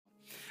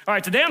All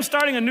right, today I'm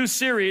starting a new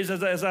series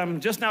as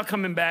I'm just now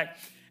coming back,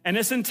 and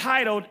it's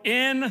entitled,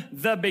 In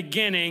the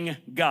Beginning,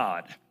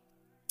 God.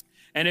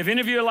 And if any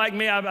of you are like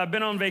me, I've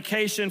been on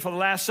vacation for the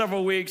last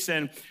several weeks,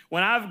 and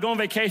when I go on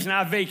vacation,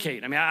 I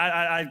vacate. I mean,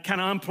 I kind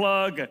of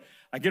unplug.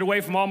 I get away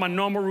from all my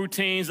normal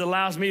routines. It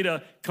allows me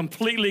to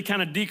completely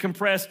kind of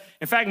decompress.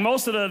 In fact,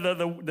 most of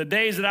the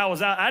days that I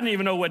was out, I didn't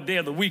even know what day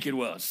of the week it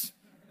was.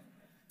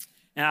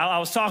 And I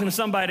was talking to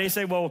somebody, they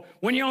say, well,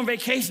 when you're on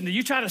vacation, do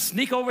you try to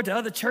sneak over to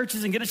other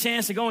churches and get a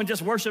chance to go and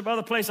just worship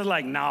other places? I was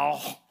like, no.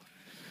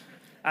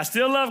 I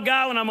still love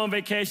God when I'm on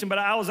vacation, but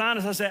I was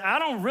honest. I said, I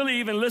don't really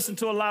even listen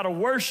to a lot of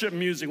worship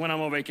music when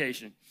I'm on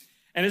vacation.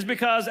 And it's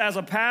because as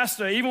a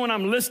pastor, even when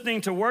I'm listening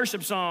to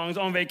worship songs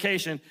on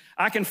vacation,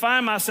 I can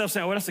find myself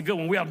saying, oh, that's a good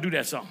one. We ought to do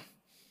that song.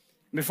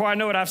 Before I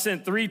know it, I've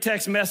sent 3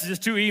 text messages,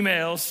 2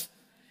 emails,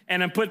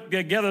 and then put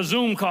together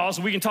Zoom calls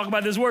so we can talk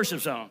about this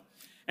worship song.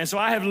 And so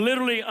I have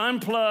literally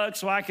unplugged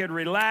so I could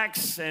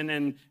relax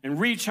and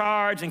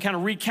recharge and kind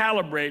of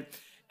recalibrate.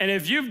 And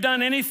if you've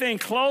done anything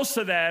close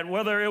to that,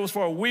 whether it was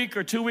for a week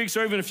or 2 weeks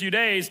or even a few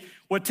days,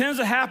 what tends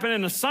to happen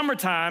in the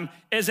summertime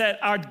is that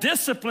our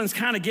disciplines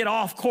kind of get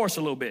off course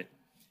a little bit.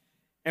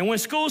 And when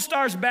school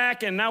starts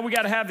back and now we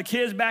got to have the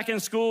kids back in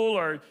school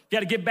or you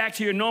got to get back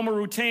to your normal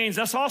routines,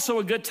 that's also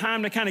a good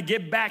time to kind of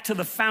get back to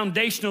the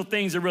foundational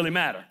things that really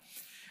matter.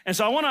 And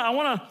so I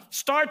want to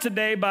start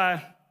today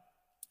by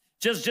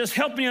just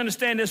helping you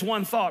understand this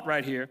one thought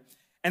right here.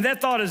 And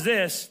that thought is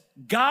this: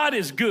 God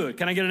is good.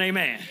 Can I get an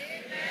amen?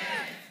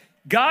 Amen.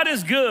 God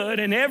is good,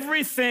 and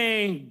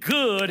everything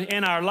good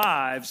in our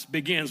lives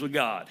begins with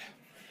God.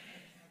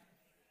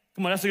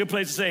 Come on, that's a good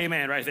place to say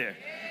amen right there.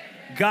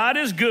 Amen. God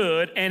is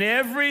good, and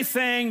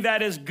everything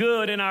that is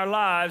good in our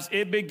lives,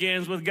 it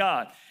begins with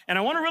God. And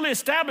I want to really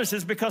establish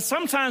this because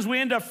sometimes we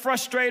end up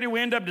frustrated, we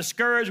end up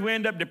discouraged, we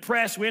end up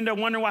depressed, we end up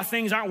wondering why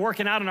things aren't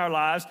working out in our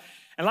lives.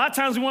 And a lot of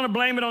times we want to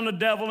blame it on the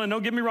devil, and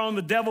don't get me wrong,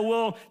 the devil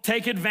will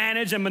take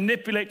advantage and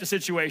manipulate the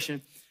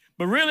situation.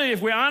 But really,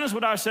 if we're honest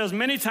with ourselves,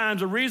 many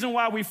times the reason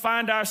why we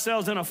find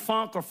ourselves in a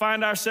funk or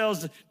find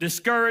ourselves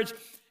discouraged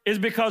is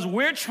because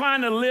we're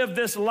trying to live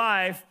this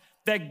life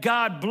that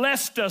God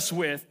blessed us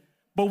with,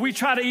 but we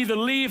try to either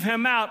leave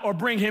him out or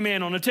bring him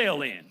in on the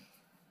tail end.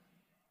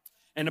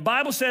 And the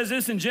Bible says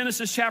this in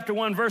Genesis chapter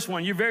 1, verse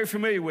 1. You're very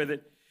familiar with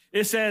it.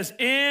 It says,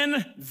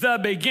 in the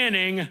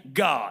beginning,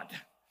 God.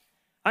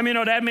 I mean,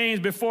 that means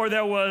before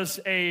there was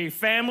a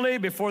family,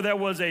 before there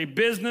was a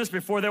business,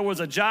 before there was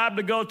a job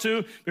to go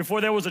to,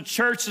 before there was a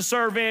church to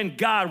serve in,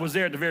 God was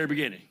there at the very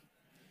beginning.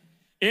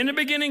 In the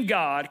beginning,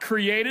 God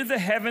created the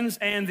heavens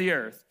and the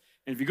earth.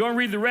 And if you go and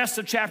read the rest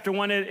of chapter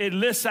 1, it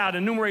lists out,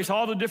 enumerates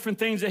all the different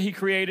things that he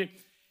created.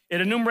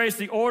 It enumerates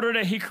the order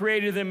that he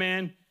created them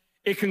in.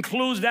 It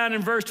concludes down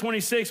in verse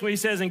 26 where he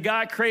says, and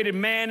God created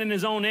man in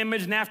his own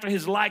image and after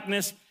his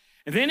likeness.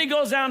 And then he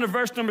goes down to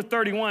verse number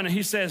 31 and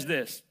he says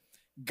this: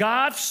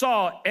 God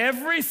saw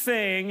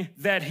everything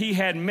that he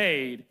had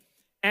made,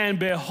 and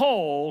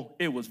behold,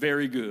 it was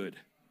very good.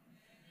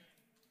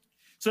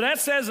 So that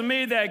says to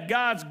me that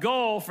God's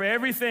goal for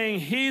everything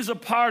he's a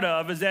part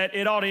of is that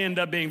it ought to end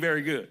up being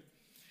very good,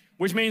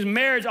 which means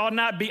marriage ought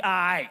not be all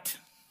right.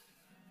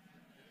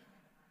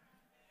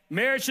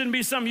 Marriage shouldn't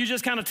be something you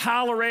just kind of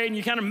tolerate and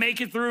you kind of make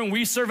it through and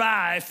we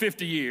survive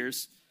 50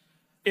 years.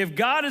 If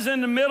God is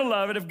in the middle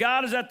of it, if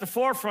God is at the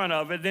forefront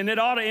of it, then it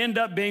ought to end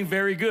up being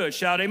very good.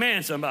 Shout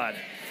amen, somebody.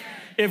 Amen.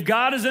 If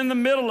God is in the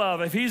middle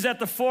of it, if he's at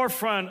the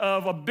forefront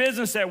of a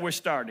business that we're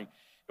starting,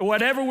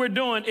 whatever we're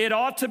doing, it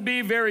ought to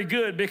be very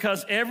good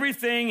because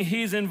everything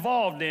he's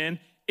involved in,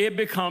 it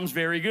becomes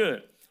very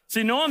good.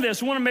 See, knowing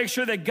this, we want to make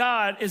sure that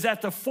God is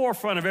at the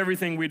forefront of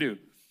everything we do.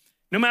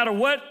 No matter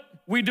what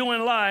we do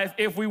in life,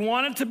 if we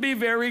want it to be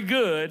very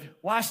good,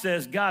 watch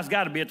this, God's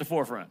got to be at the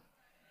forefront.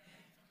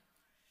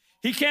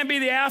 He can't be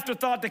the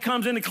afterthought that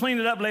comes in to clean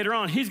it up later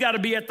on. He's got to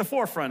be at the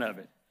forefront of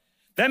it.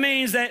 That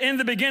means that in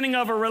the beginning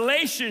of a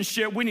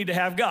relationship, we need to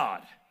have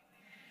God.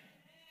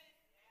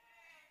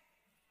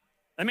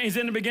 That means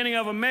in the beginning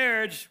of a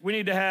marriage, we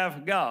need to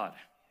have God.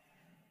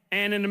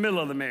 And in the middle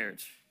of the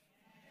marriage.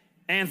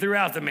 And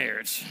throughout the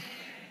marriage.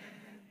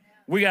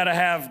 We got to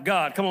have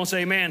God. Come on,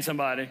 say amen,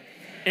 somebody.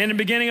 In the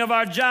beginning of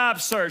our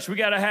job search, we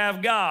got to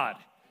have God.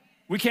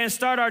 We can't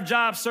start our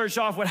job search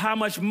off with how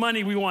much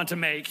money we want to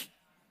make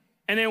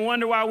and then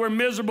wonder why we're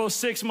miserable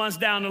 6 months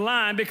down the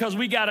line because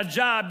we got a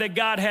job that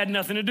God had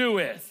nothing to do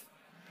with.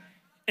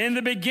 In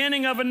the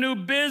beginning of a new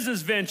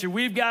business venture,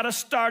 we've got to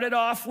start it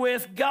off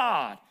with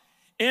God.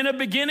 In the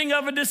beginning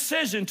of a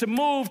decision to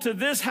move to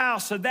this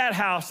house, to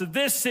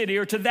this city,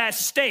 or to that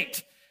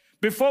state,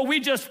 before we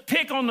just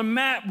pick on the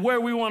map where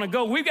we want to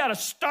go, we've got to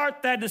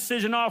start that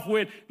decision off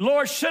with,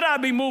 Lord, should I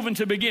be moving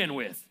to begin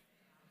with?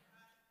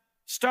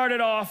 Start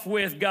it off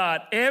with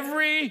God.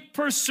 Every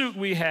pursuit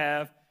we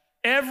have,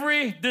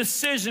 every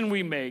decision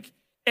we make,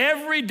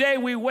 every day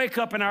we wake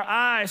up and our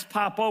eyes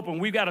pop open,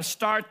 we've got to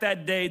start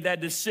that day, that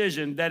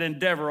decision, that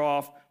endeavor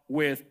off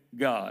with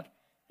God.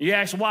 You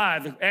ask why?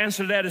 The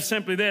answer to that is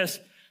simply this: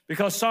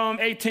 because Psalm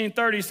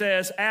 18:30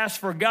 says, as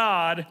for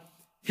God,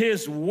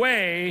 his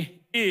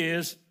way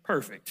is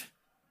perfect.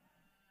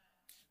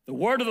 The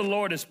word of the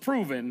Lord is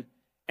proven,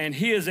 and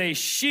he is a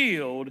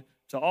shield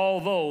to all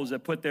those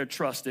that put their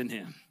trust in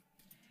him.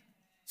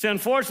 See,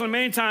 unfortunately,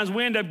 many times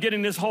we end up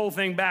getting this whole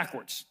thing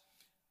backwards.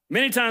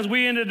 Many times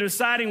we end up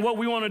deciding what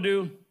we want to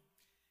do,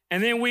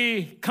 and then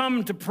we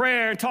come to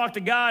prayer and talk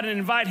to God and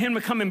invite him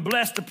to come and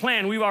bless the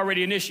plan we've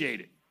already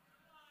initiated.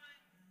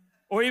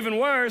 Or even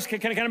worse,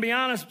 can I be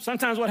honest?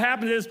 Sometimes what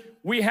happens is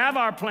we have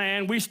our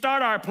plan, we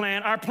start our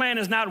plan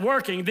is not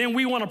working, then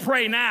we want to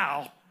pray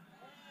now.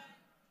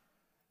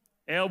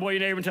 Elbow your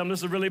neighbor and tell them this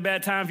is a really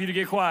bad time for you to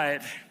get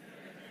quiet.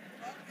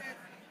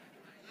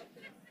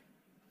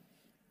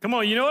 Come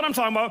on, you know what I'm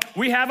talking about.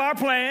 We have our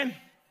plan.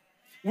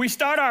 We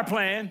start our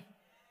plan.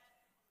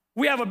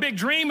 We have a big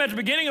dream at the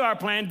beginning of our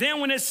plan. Then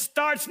when it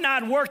starts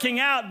not working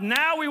out,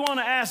 now we want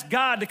to ask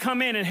God to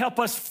come in and help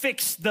us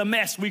fix the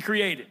mess we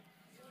created.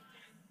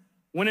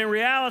 When in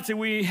reality,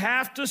 we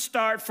have to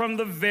start from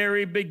the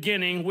very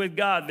beginning with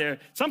God there.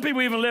 Some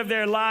people even live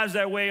their lives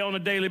that way on a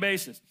daily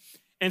basis.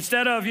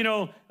 Instead of,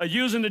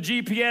 using the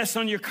GPS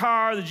on your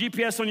car, the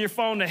GPS on your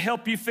phone to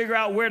help you figure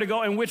out where to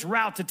go and which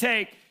route to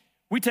take,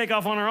 we take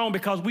off on our own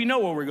because we know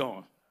where we're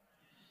going.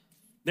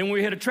 Then when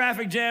we hit a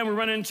traffic jam, we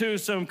run into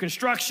some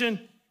construction,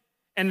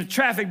 and the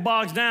traffic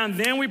bogs down.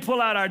 Then we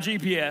pull out our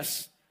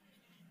GPS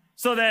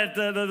so that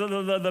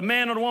the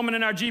man or the woman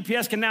in our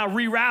GPS can now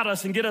reroute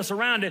us and get us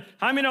around it.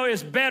 How many know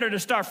it's better to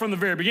start from the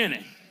very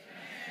beginning?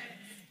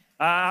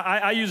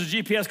 I use a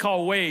GPS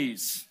called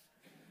Waze.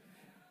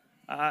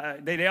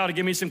 They ought to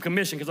give me some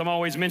commission because I'm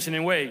always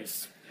mentioning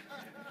Waze.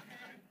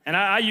 And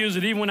I use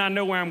it even when I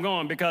know where I'm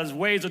going, because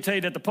Waze will tell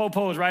you that the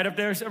po-po is right up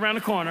there around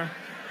the corner.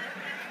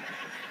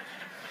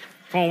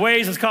 Come on,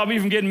 Waze has caught me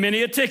from getting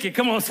many a ticket.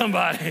 Come on,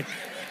 somebody.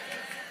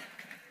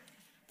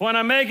 Point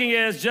I'm making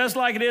is, just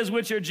like it is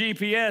with your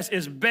GPS,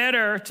 it's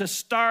better to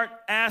start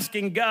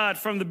asking God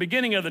from the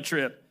beginning of the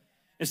trip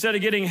instead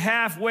of getting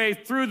halfway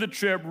through the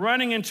trip,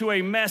 running into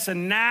a mess,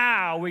 and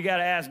now we got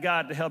to ask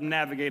God to help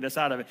navigate us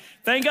out of it.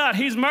 Thank God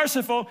he's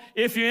merciful.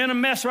 If you're in a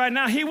mess right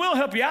now, he will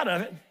help you out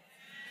of it.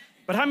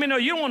 But how many know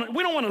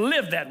we don't want to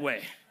live that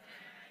way?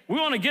 We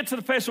want to get to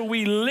the place where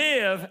we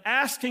live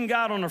asking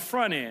God on the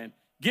front end,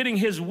 getting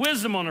his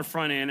wisdom on the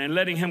front end, and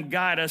letting him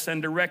guide us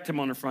and direct him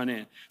on the front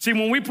end. See,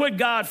 when we put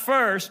God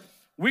first,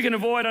 we can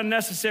avoid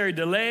unnecessary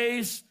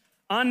delays,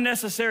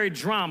 unnecessary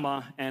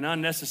drama, and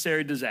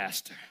unnecessary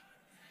disaster.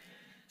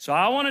 So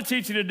I want to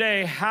teach you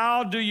today,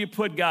 how do you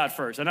put God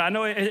first? And I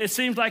know it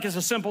seems like it's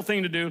a simple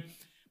thing to do,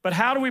 but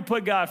how do we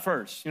put God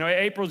first?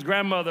 April's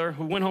grandmother,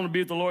 who went home to be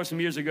with the Lord some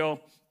years ago,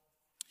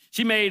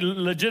 she made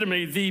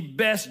legitimately the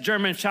best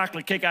German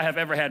chocolate cake I have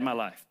ever had in my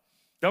life.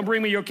 Don't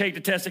bring me your cake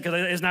to test it, because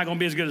it's not going to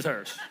be as good as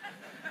hers.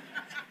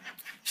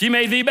 She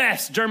made the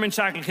best German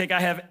chocolate cake I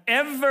have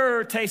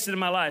ever tasted in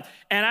my life.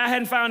 And I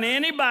hadn't found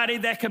anybody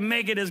that could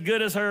make it as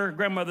good as her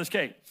grandmother's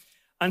cake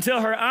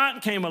until her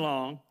aunt came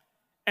along,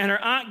 and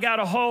her aunt got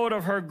a hold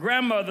of her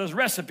grandmother's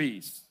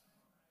recipes.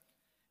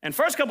 And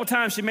first couple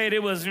times she made it,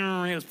 it was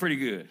pretty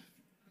good.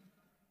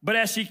 But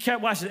as she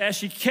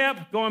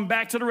kept going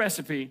back to the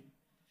recipe,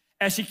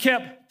 as she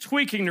kept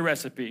tweaking the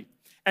recipe,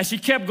 as she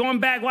kept going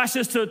back, watch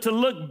this, to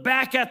look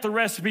back at the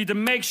recipe to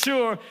make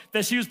sure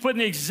that she was putting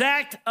the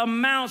exact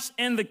amounts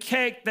in the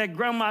cake that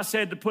grandma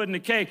said to put in the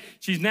cake,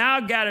 she's now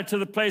got it to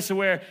the place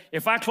where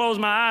if I close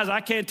my eyes,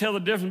 I can't tell the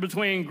difference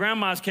between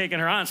grandma's cake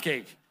and her aunt's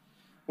cake.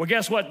 Well,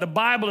 guess what? The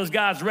Bible is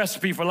God's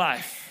recipe for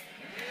life.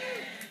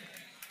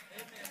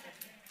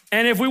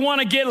 And if we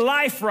want to get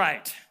life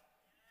right,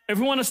 if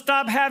we want to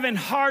stop having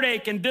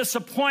heartache and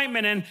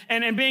disappointment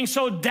and being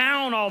so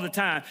down all the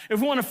time,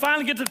 if we want to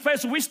finally get to the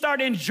place where we start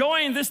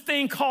enjoying this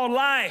thing called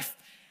life,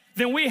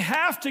 then we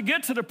have to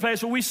get to the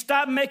place where we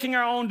stop making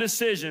our own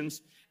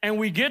decisions and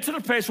we get to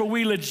the place where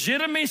we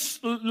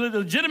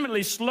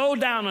legitimately slow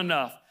down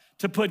enough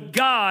to put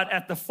God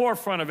at the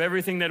forefront of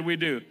everything that we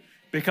do.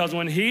 Because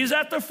when he's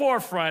at the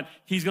forefront,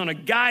 he's going to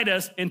guide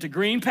us into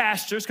green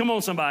pastures. Come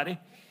on, somebody.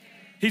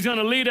 He's going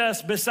to lead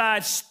us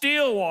beside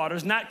still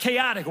waters, not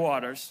chaotic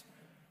waters.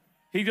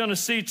 He's going to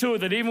see to it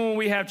that even when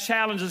we have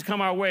challenges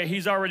come our way,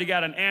 he's already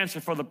got an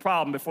answer for the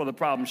problem before the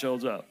problem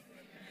shows up.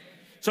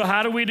 So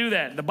how do we do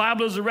that? The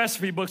Bible is a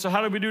recipe book, so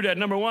how do we do that?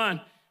 Number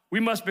one, we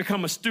must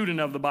become a student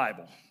of the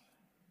Bible.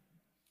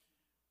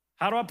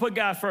 How do I put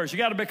God first? You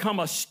got to become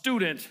a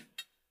student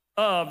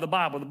of the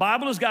Bible. The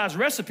Bible is God's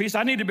recipe, so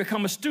I need to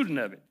become a student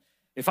of it.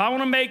 If I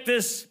want to make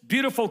this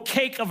beautiful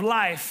cake of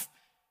life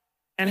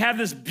and have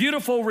this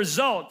beautiful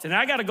result, and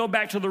I got to go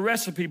back to the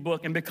recipe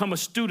book and become a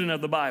student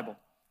of the Bible.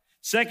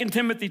 2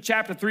 Timothy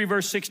chapter 3,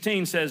 verse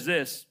 16 says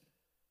this.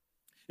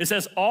 It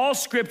says, all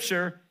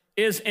scripture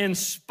is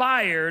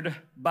inspired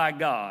by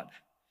God,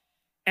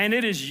 and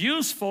it is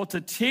useful to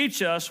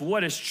teach us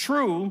what is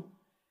true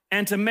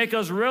and to make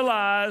us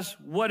realize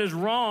what is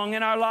wrong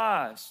in our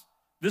lives.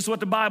 This is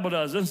what the Bible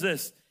does. This is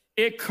this.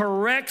 It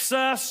corrects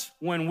us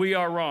when we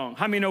are wrong.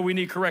 How many know we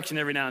need correction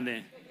every now and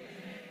then?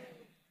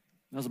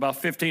 That's about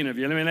 15 of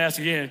you. Let me ask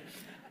again.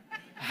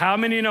 How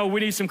many know we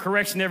need some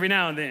correction every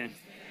now and then?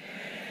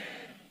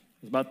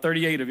 There's about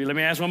 38 of you. Let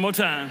me ask one more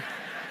time.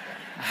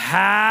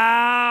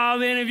 How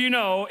many of you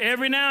know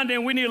every now and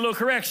then we need a little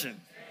correction?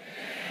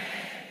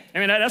 I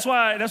mean, that's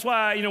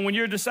why, you know, when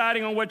you're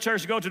deciding on what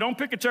church to go to, don't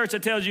pick a church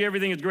that tells you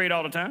everything is great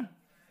all the time.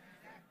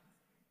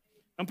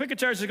 Don't pick a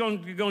church that's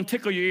going to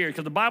tickle your ear,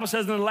 because the Bible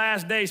says in the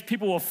last days,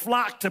 people will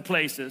flock to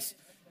places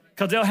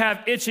because they'll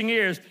have itching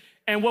ears.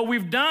 And what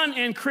we've done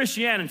in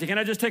Christianity, can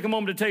I just take a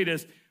moment to tell you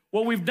this?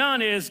 What we've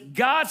done is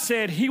God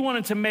said he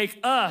wanted to make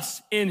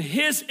us in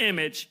his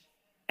image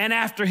and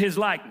after his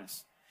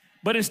likeness.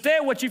 But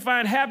instead, what you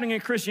find happening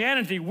in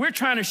Christianity, we're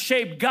trying to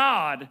shape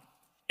God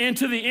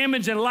into the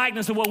image and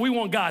likeness of what we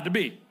want God to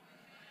be.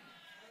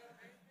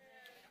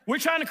 We're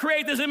trying to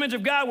create this image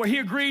of God where he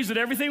agrees with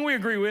everything we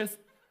agree with.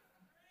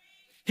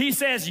 He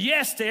says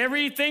yes to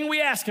everything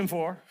we ask him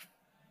for.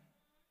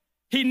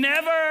 He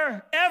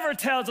never, ever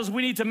tells us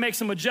we need to make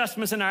some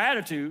adjustments in our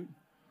attitude.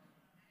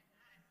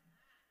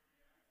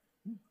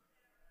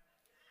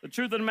 The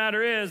truth of the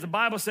matter is, the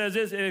Bible says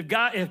this: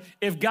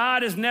 if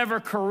God is never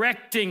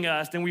correcting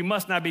us, then we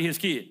must not be his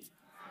kids.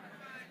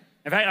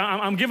 In fact,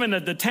 I'm giving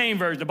the tame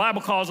version. The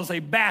Bible calls us a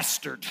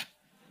bastard.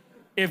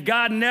 If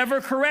God never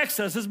corrects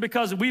us, it's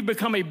because we've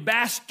become a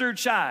bastard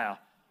child,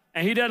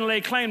 and he doesn't lay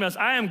claim to us.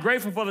 I am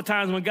grateful for the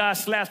times when God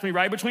slaps me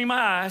right between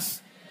my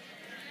eyes.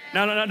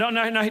 No,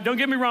 don't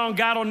get me wrong.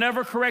 God will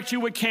never correct you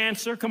with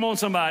cancer. Come on,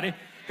 somebody.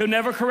 He'll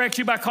never correct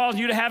you by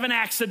causing you to have an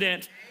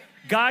accident.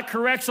 God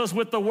corrects us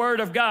with the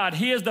word of God.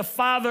 He is the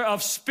Father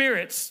of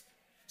spirits.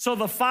 So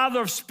the Father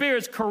of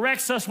spirits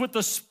corrects us with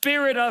the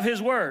spirit of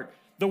his word.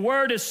 The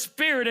word is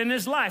spirit in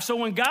his life. So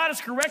when God is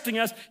correcting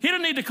us, he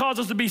doesn't need to cause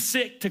us to be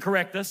sick to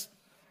correct us.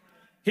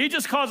 He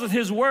just causes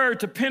his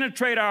word to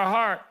penetrate our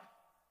heart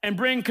and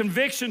bring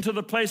conviction to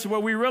the place where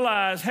we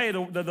realize, hey,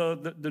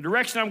 the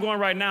direction I'm going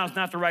right now is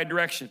not the right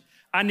direction.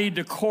 I need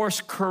to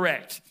course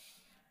correct.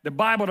 The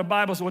Bible,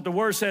 so what the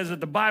word says is that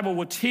the Bible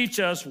will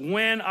teach us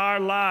when our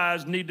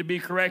lives need to be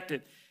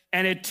corrected.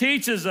 And it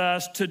teaches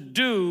us to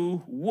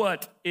do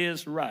what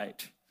is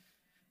right.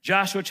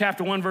 Joshua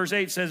chapter 1, verse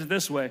 8 says it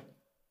this way.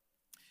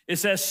 It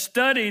says,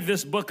 study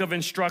this book of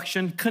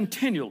instruction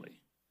continually.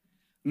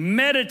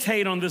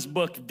 Meditate on this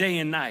book day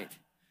and night,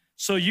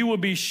 so you will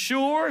be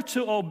sure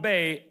to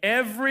obey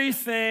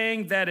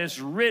everything that is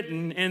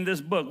written in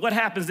this book. What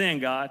happens then,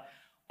 God?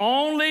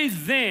 Only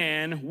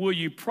then will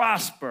you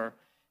prosper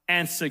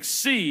and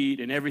succeed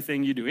in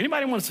everything you do.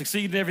 Anybody want to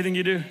succeed in everything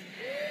you do?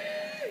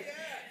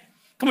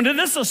 Come on,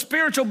 this is a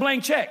spiritual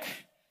blank check.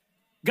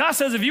 God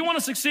says if you want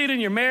to succeed in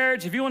your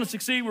marriage, if you want to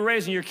succeed with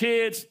raising your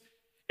kids,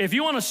 if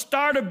you want to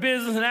start a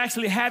business and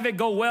actually have it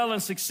go well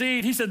and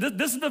succeed, he said,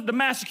 this is the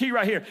master key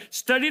right here.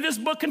 Study this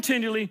book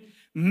continually,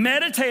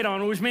 meditate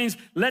on it, which means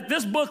let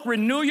this book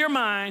renew your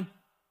mind.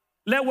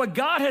 Let what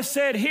God has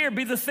said here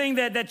be the thing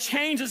that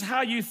changes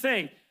how you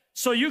think,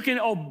 so you can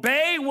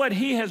obey what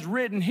he has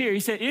written here. He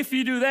said, if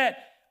you do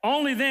that,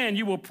 only then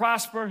you will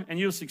prosper and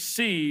you'll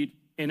succeed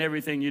in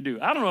everything you do.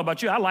 I don't know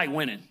about you, I like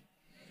winning.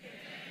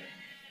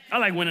 I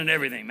like winning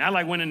everything. I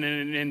like winning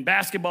in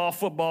basketball,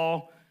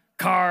 football,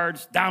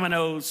 cards,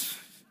 dominoes.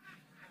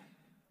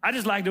 I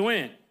just like to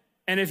win.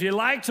 And if you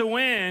like to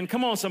win,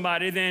 come on,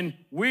 somebody, then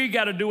we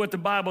got to do what the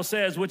Bible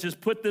says, which is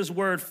put this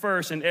word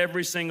first in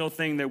every single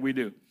thing that we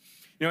do.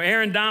 You know,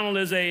 Aaron Donald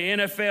is a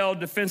NFL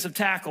defensive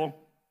tackle,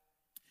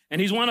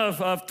 and he's one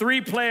of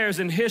 3 players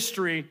in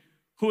history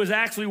who has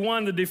actually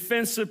won the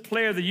Defensive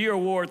Player of the Year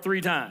award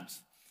 3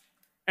 times.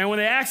 And when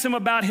they asked him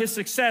about his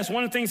success,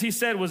 one of the things he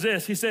said was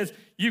this. He says,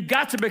 you've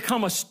got to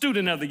become a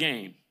student of the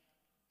game.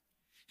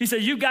 He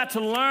said, you've got to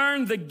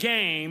learn the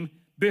game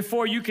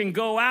before you can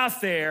go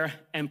out there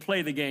and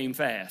play the game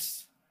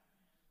fast.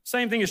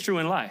 Same thing is true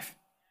in life.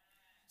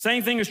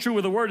 Same thing is true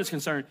where the word is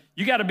concerned.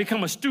 You got to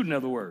become a student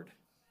of the word.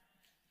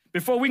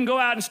 Before we can go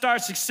out and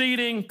start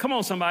succeeding, come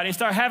on, somebody, and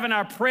start having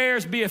our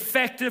prayers be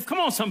effective, come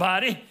on,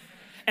 somebody,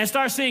 and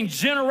start seeing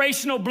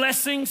generational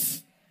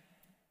blessings,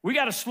 we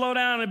got to slow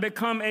down and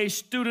become a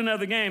student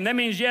of the game. That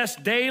means, yes,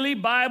 daily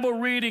Bible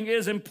reading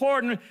is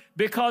important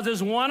because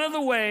it's one of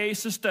the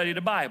ways to study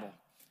the Bible.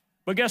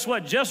 But guess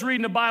what? Just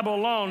reading the Bible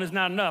alone is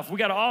not enough. We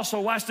got to also,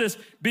 watch this,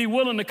 be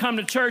willing to come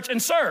to church and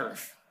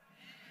serve.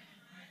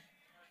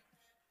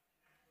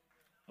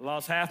 I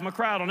lost half my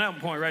crowd on that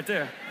point right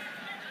there.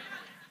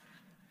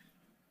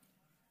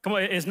 Come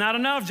on, it's not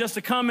enough just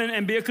to come in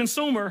and be a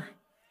consumer.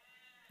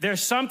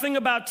 There's something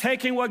about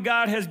taking what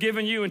God has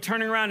given you and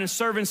turning around and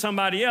serving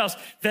somebody else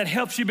that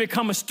helps you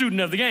become a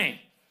student of the game.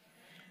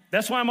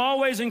 That's why I'm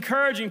always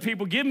encouraging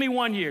people, give me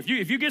 1 year.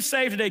 If you get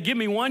saved today, give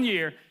me 1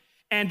 year.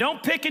 And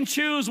don't pick and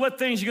choose what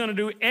things you're going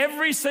to do.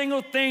 Every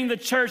single thing the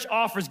church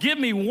offers, give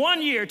me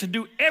 1 year to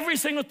do every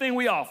single thing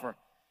we offer.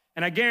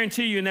 And I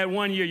guarantee you in that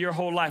 1 year, your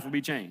whole life will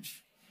be changed.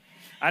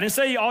 I didn't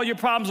say all your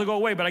problems will go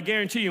away, but I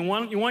guarantee you in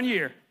one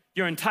year,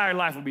 your entire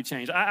life will be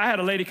changed. I had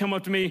a lady come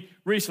up to me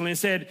recently and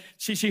said,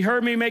 she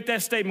heard me make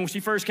that statement when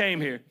she first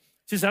came here.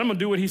 She said, I'm going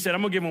to do what he said.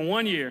 I'm going to give him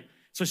 1 year.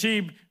 So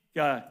she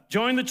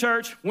joined the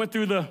church, went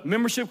through the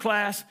membership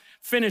class,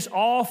 finished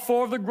all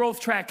 4 of the growth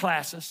track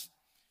classes.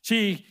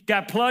 She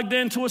got plugged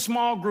into a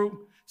small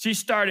group. She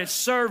started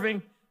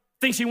serving.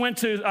 think she went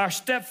to our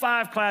Step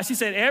 5 class. She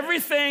said,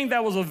 everything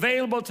that was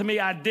available to me,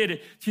 I did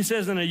it. She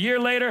says, and a year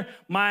later,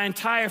 my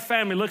entire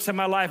family looks at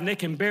my life and they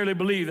can barely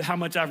believe how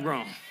much I've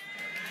grown.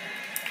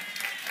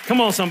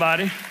 Come on,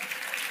 somebody.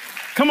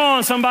 Come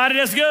on, somebody,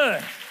 that's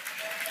good.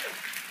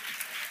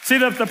 See,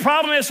 the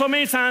problem is so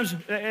many times,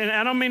 and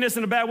I don't mean this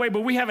in a bad way,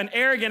 but we have an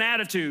arrogant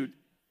attitude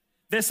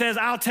that says,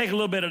 I'll take a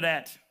little bit of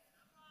that.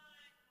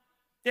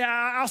 Yeah,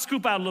 I'll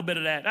scoop out a little bit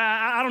of that.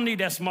 I don't need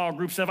that small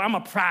group stuff. I'm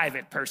a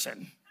private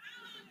person.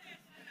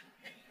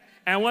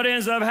 And what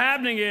ends up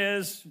happening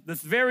is the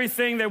very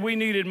thing that we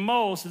needed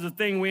most is the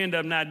thing we end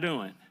up not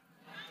doing.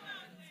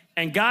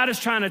 And God is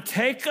trying to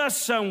take us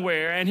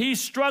somewhere, and he's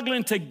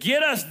struggling to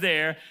get us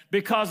there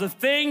because the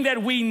thing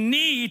that we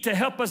need to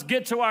help us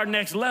get to our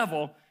next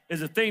level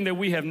is a thing that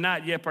we have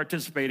not yet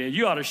participated in.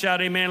 You ought to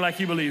shout amen like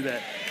you believe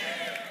that.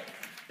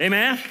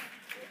 Amen?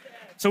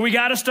 So we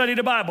got to study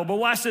the Bible. But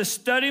watch this.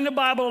 Studying the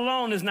Bible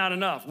alone is not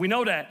enough. We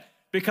know that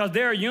because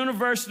there are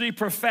university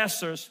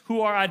professors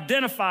who are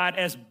identified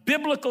as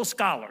biblical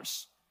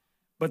scholars,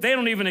 but they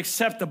don't even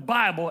accept the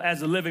Bible as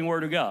the living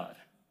word of God.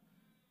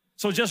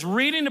 So just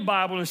reading the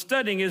Bible and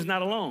studying is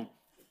not alone.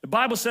 The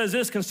Bible says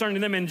this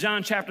concerning them in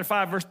John chapter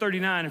 5, verse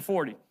 39 and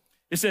 40.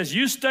 It says,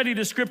 you study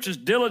the scriptures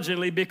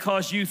diligently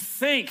because you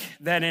think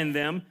that in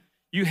them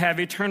you have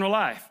eternal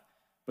life.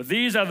 But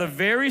these are the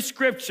very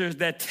scriptures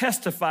that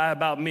testify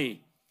about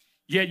me.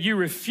 Yet you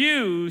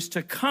refuse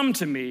to come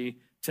to me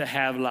to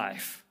have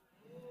life.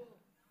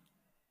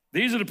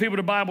 These are the people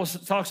the Bible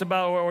talks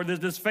about, or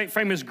this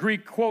famous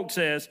Greek quote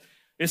says,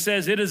 it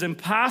says, it is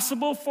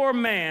impossible for a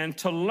man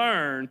to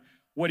learn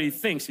what he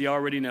thinks he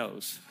already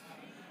knows.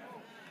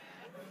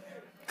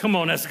 Come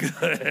on, that's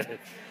good.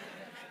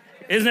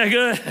 Isn't that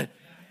good?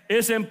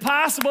 It's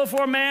impossible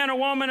for a man or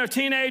woman or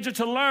teenager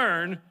to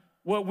learn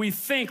what we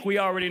think we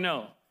already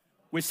know,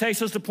 which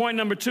takes us to point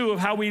number 2 of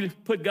how we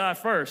put God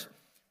first.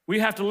 We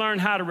have to learn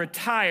how to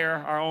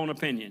retire our own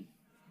opinion.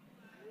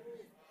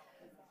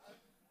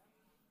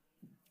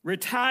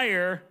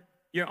 Retire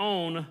your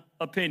own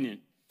opinion.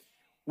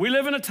 We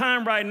live in a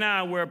time right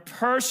now where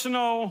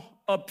personal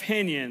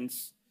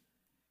opinions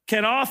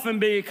can often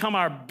become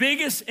our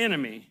biggest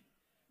enemy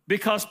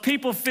because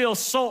people feel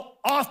so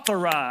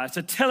authorized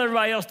to tell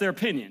everybody else their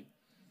opinion.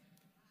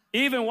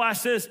 Even,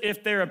 watch this,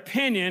 if their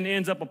opinion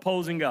ends up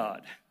opposing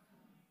God.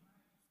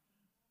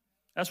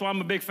 That's why I'm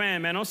a big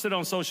fan, man. Don't sit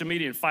on social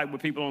media and fight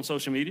with people on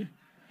social media.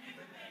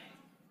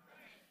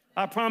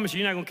 I promise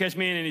you're not going to catch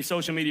me in any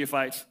social media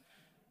fights.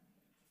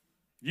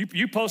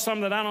 You post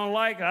something that I don't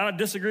like, I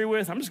disagree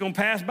with, I'm just going to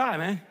pass by,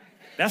 man.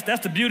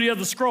 That's the beauty of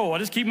the scroll. I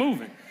just keep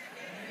moving.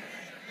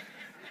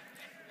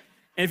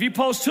 And if you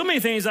post too many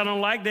things I don't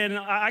like, then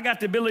I got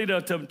the ability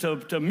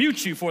to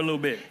mute you for a little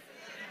bit.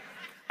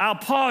 I'll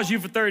pause you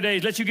for 30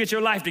 days, let you get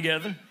your life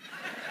together.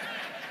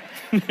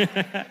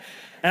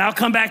 And I'll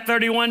come back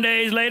 31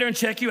 days later and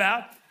check you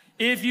out.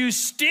 If you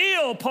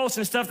still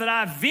posting stuff that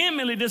I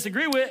vehemently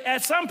disagree with,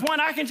 at some point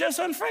I can just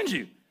unfriend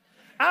you.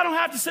 I don't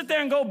have to sit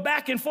there and go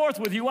back and forth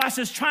with you. Watch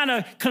this, trying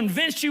to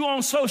convince you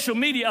on social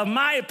media of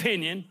my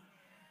opinion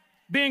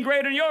being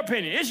greater than your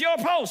opinion. It's your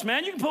post,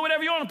 man. You can put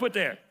whatever you want to put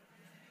there.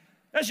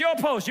 That's your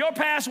post, your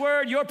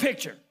password, your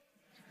picture.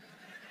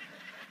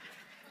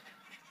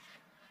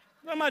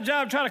 It's not my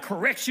job to try to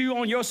correct you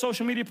on your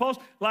social media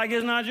post, like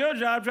it's not your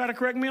job to try to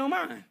correct me on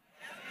mine.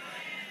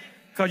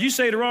 Because you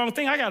say the wrong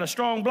thing, I got a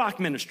strong block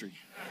ministry.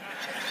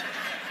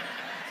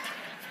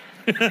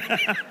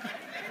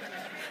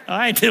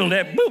 I ain't telling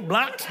that, boop,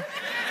 blocked.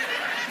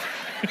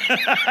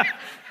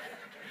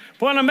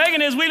 Point I'm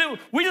making is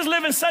we just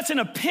live in such an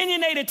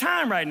opinionated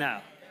time right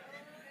now.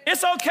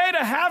 It's okay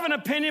to have an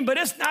opinion, but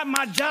it's not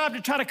my job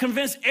to try to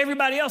convince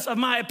everybody else of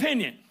my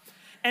opinion.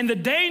 And the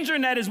danger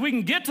in that is we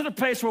can get to the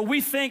place where we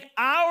think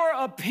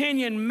our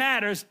opinion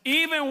matters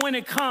even when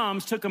it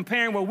comes to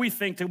comparing what we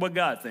think to what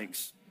God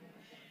thinks.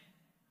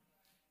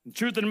 The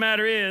truth of the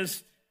matter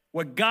is,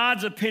 what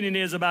God's opinion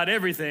is about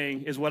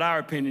everything is what our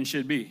opinion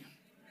should be.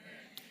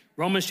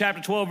 Romans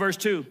chapter 12, verse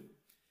 2.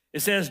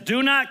 It says,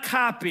 do not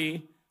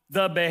copy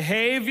the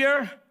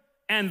behavior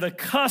and the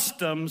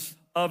customs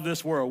of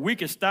this world. We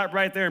could stop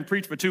right there and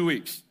preach for 2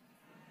 weeks.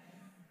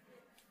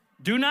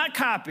 Do not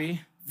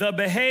copy the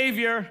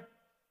behavior,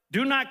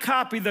 do not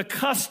copy the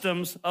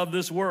customs of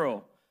this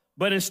world,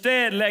 but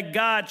instead let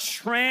God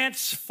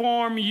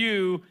transform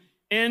you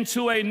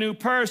into a new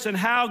person.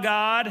 How,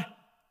 God?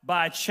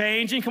 By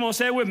changing, come on,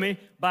 say it with me,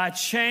 by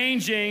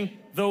changing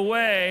the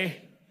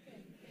way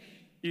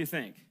you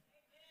think.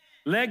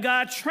 Let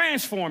God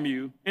transform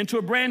you into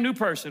a brand new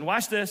person.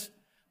 Watch this.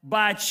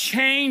 By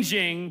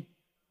changing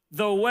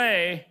the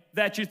way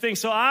that you think.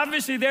 So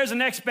obviously there's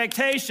an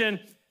expectation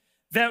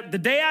that the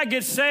day I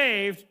get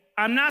saved,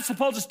 I'm not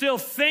supposed to still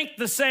think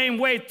the same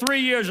way 3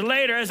 years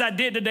later as I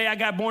did the day I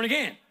got born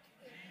again.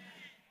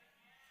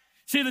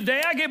 See, the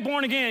day I get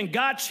born again,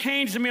 God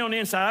changed me on the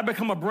inside. I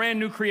become a brand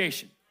new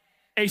creation.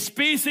 A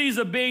species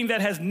of being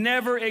that has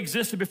never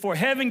existed before.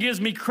 Heaven gives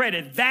me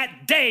credit.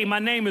 That day, my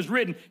name is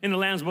written in the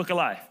Lamb's Book of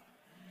Life.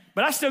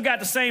 But I still got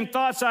the same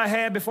thoughts I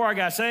had before I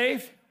got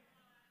saved.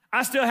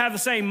 I still have the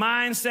same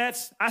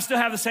mindsets. I still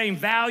have the same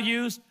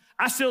values.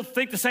 I still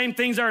think the same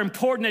things are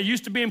important that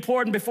used to be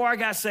important before I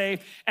got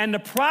saved. And the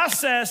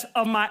process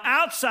of my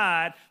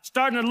outside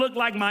starting to look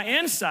like my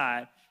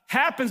inside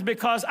happens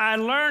because I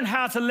learned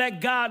how to let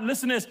God,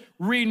 listen to this,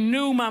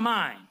 renew my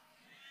mind.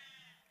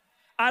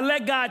 I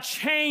let God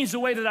change the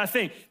way that I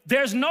think.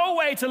 There's no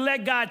way to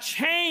let God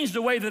change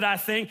the way that I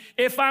think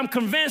if I'm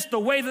convinced the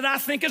way that I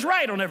think is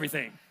right on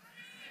everything.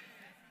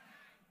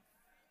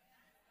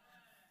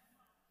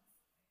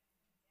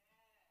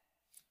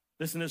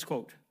 Listen to this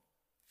quote.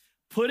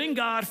 Putting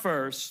God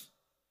first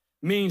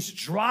means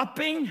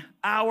dropping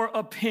our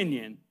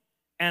opinion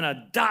and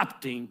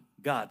adopting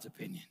God's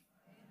opinion.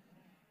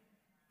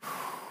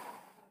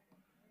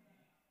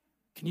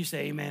 Can you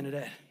say amen to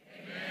that?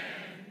 Amen.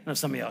 I know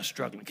some of y'all are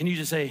struggling. Can you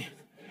just say, amen?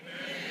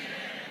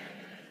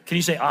 Can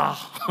you say,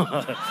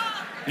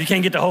 ah? You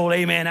can't get the whole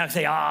amen out,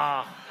 say,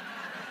 ah.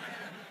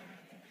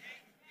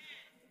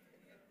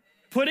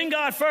 Putting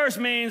God first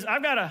means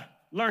I've got to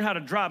learn how to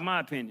drop my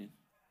opinion.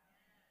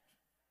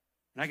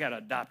 And I got to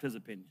adopt his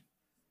opinion.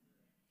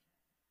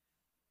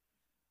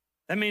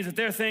 That means that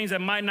there are things that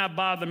might not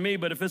bother me,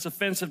 but if it's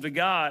offensive to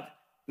God,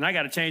 then I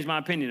got to change my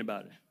opinion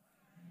about it.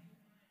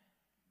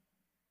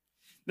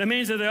 That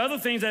means that there are other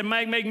things that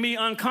might make me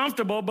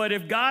uncomfortable, but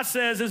if God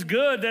says it's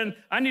good, then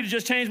I need to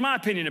just change my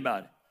opinion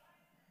about it.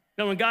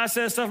 You know, when God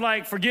says stuff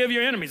like, forgive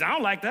your enemies, I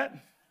don't like that.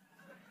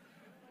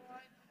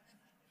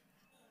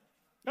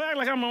 I act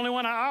like I'm the only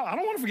one. I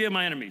don't want to forgive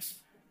my enemies.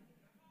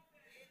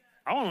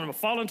 I want them to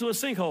fall into a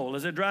sinkhole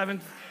as they're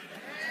driving.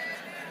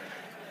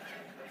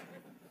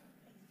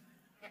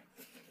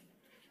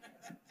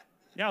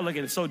 Y'all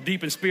looking so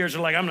deep and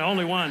spiritual like I'm the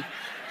only one.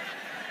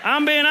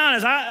 I'm being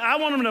honest. I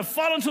want them to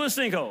fall into a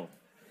sinkhole.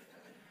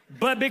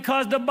 But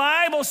because the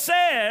Bible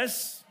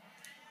says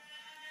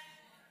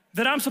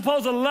that I'm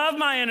supposed to love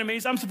my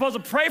enemies, I'm supposed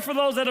to pray for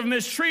those that have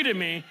mistreated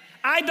me,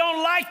 I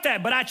don't like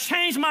that, but I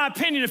change my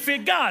opinion to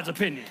fit God's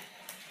opinion.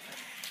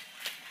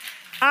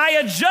 I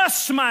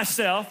adjust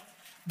myself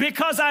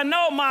because I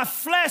know my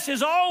flesh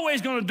is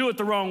always going to do it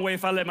the wrong way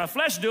if I let my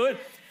flesh do it.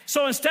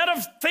 So instead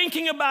of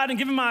thinking about it and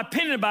giving my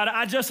opinion about it,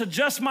 I just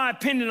adjust my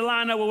opinion to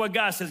line up with what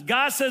God says.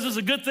 God says it's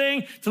a good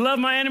thing to love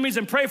my enemies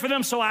and pray for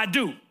them, so I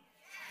do.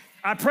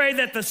 I pray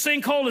that the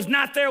sinkhole is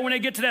not there when they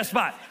get to that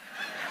spot.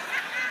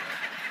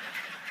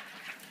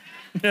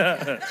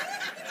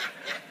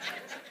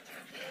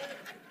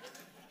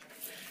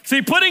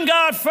 See, putting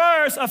God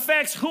first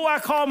affects who I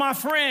call my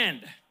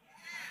friend.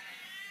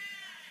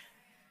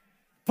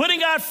 Putting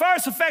God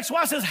first affects,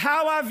 watch this,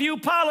 how I view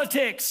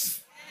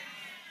politics.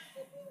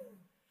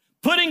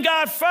 Putting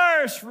God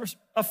first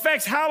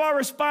affects how I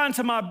respond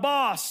to my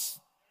boss,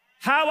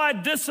 how I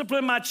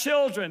discipline my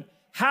children,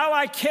 how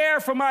I care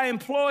for my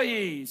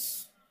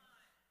employees.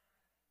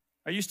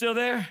 Are you still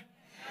there?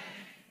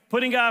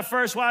 Putting God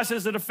first, watch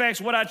this, it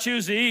affects what I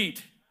choose to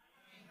eat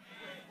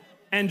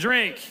and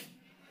drink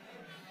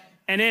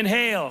and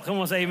inhale. Come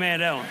on, say amen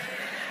to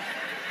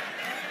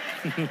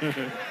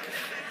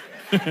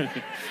that one.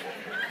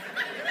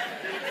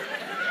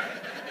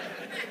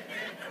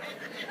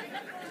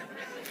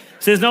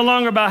 See, it's no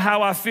longer about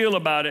how I feel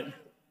about it.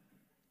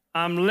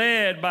 I'm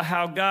led by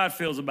how God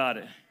feels about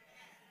it.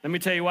 Let me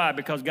tell you why,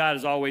 because God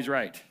is always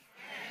right.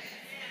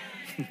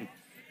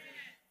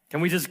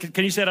 Can you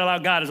say that out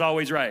loud? God is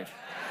always right.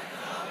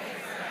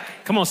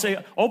 Come on, say,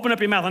 open up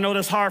your mouth. I know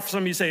that's hard for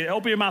some of you to say.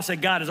 Open your mouth, say,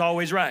 God is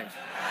always right.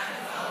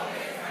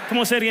 Come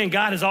on, say it again.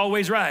 God is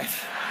always right.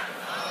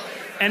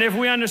 And if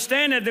we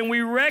understand it, then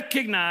we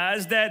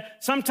recognize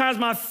that sometimes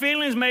my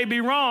feelings may be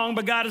wrong,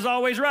 but God is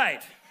always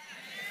right.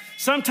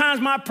 Sometimes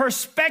my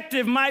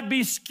perspective might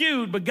be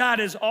skewed, but God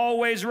is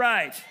always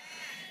right.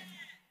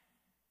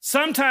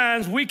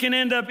 Sometimes we can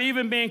end up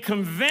even being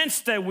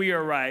convinced that we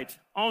are right,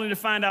 only to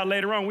find out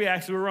later on we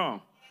actually were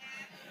wrong.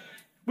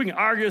 We can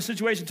argue a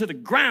situation to the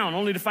ground,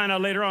 only to find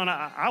out later on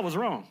I was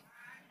wrong.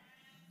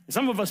 And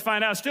some of us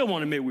find out still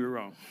won't admit we were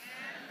wrong.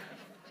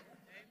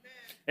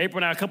 April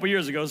and I, a couple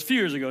years ago, it was a few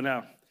years ago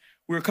now,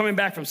 we were coming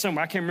back from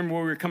somewhere. I can't remember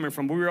where we were coming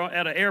from, but we were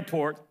at an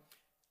airport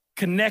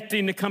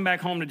connecting to come back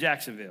home to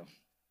Jacksonville.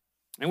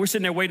 And we're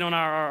sitting there waiting on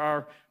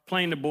our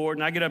plane to board,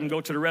 and I get up and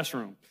go to the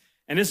restroom.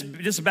 And this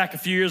is back a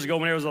few years ago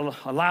when there was a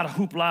lot of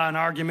hoopla and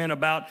argument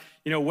about,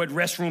 what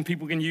restroom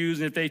people can use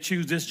and if they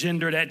choose this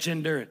gender, that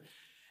gender.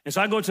 And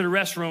so I go to the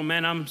restroom,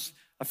 man.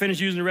 I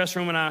finished using the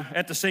restroom, and I'm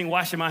at the sink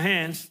washing my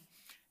hands.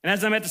 And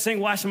as I'm at the sink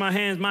washing my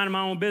hands, minding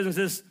my own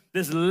business,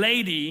 this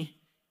lady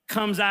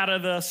comes out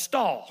of the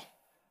stall.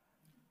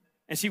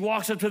 And she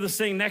walks up to the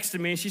sink next to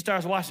me, and she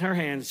starts washing her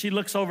hands. She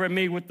looks over at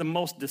me with the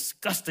most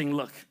disgusting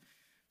look.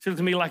 She looks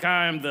at me like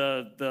I am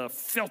the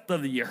filth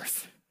of the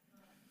earth.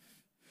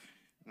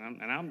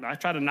 And I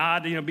try to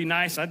nod, be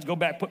nice. I just go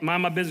back,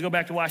 mind my business, go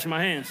back to washing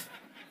my hands.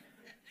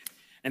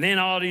 And then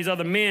all these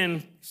other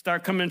men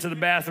start coming into the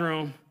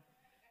bathroom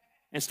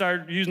and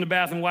start using the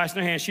bathroom, washing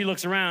their hands. She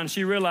looks around, and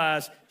she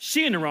realized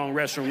she in the wrong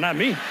restroom, not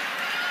me.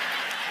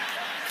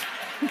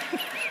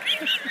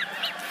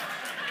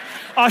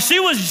 Oh, she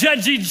was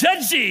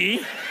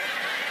judgy.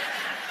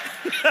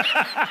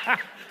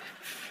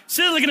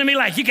 She's looking at me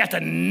like, you got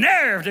the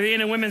nerve to be in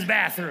a women's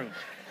bathroom.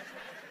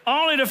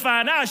 Only to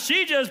find out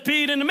she just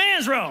peed in the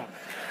men's room.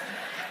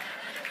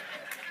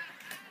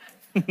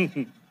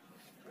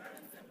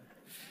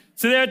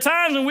 So there are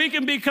times when we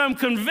can become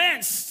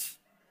convinced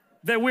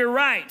that we're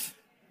right,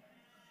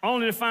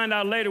 only to find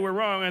out later we're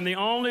wrong. And the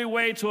only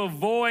way to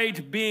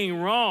avoid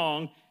being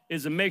wrong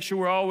is to make sure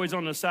we're always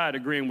on the side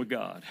agreeing with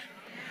God.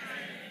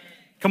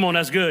 Come on,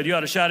 that's good. You ought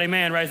to shout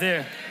amen right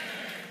there.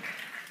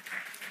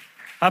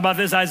 How about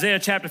this? Isaiah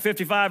chapter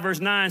 55, verse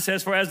 9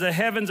 says, for as the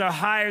heavens are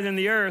higher than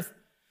the earth,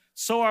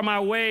 so are my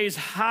ways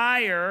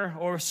higher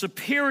or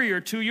superior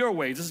to your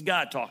ways. This is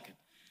God talking.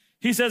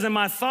 He says, and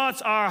my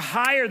thoughts are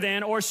higher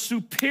than or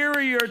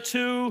superior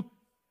to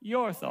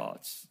your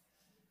thoughts.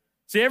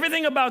 See,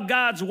 everything about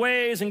God's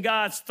ways and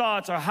God's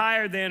thoughts are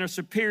higher than or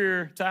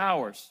superior to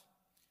ours,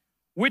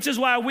 which is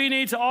why we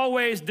need to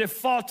always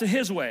default to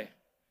his way.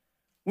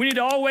 We need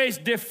to always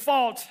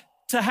default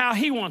to how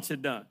he wants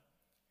it done,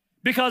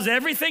 because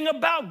everything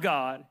about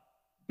God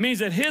means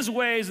that his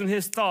ways and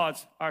his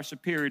thoughts are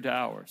superior to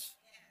ours.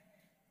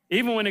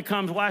 Even when it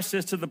comes, watch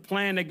this, to the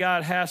plan that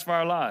God has for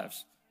our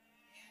lives.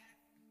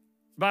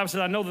 The Bible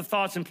says, I know the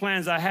thoughts and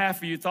plans I have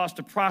for you, thoughts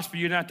to prosper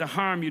you, not to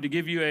harm you, to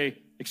give you a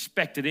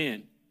expected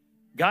end.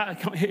 God,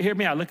 hear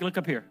me out. Look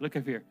up here. Look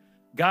up here.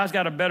 God's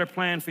got a better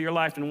plan for your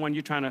life than the one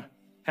you're trying to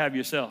have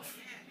yourself.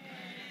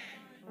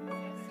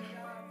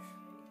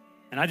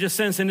 And I just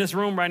sense in this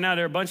room right now,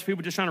 there are a bunch of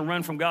people just trying to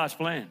run from God's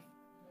plan.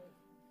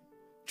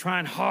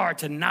 Trying hard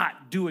to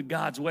not do it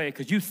God's way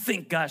because you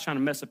think God's trying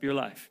to mess up your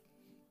life.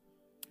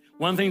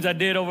 One of the things I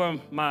did over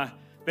my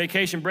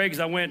vacation break is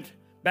I went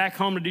back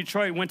home to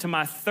Detroit, went to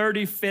my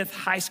 35th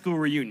high school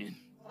reunion.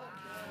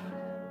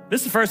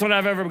 This is the first one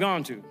I've ever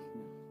gone to.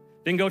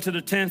 Didn't go to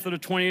the 10th or the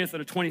 20th or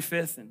the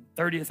 25th and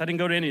 30th. I didn't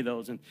go to any of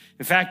those. And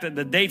in fact,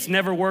 the dates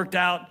never worked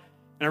out,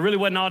 and I really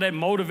wasn't all that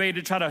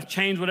motivated to try to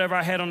change whatever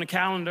I had on the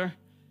calendar.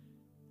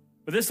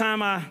 But this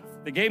time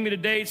they gave me the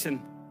dates, and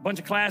a bunch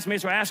of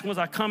classmates were asking, was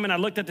I coming? I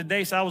looked at the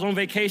dates. I was on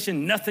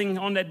vacation, nothing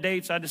on that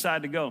date, so I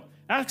decided to go.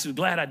 I was actually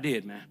glad I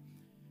did, man.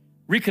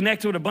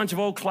 Reconnected with a bunch of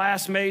old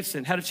classmates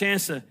and had a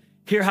chance to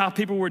hear how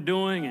people were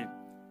doing, and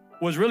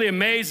was really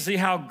amazed to see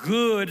how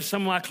good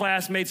some of my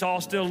classmates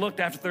all still looked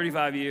after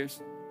 35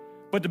 years.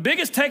 But the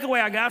biggest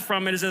takeaway I got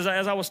from it is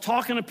as I was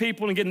talking to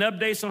people and getting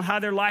updates on how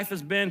their life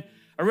has been,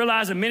 I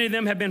realized that many of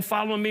them have been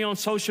following me on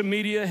social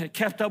media, had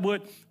kept up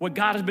with what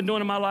God has been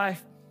doing in my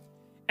life.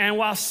 And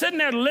while sitting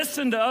there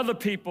listening to other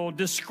people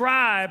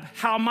describe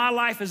how my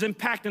life is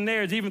impacting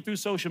theirs, even through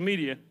social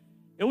media,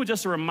 it was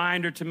just a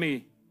reminder to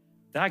me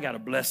that I got a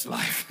blessed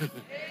life.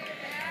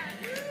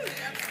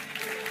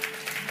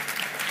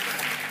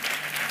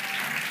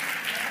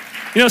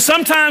 You know,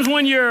 sometimes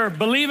when you're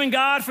believing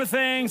God for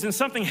things and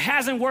something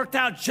hasn't worked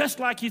out just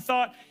like you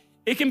thought,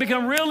 it can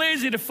become real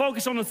easy to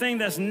focus on the thing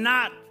that's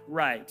not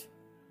right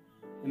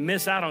and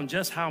miss out on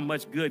just how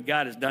much good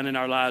God has done in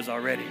our lives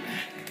already, man.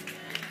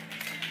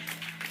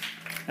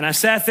 And I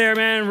sat there,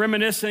 man,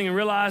 reminiscing and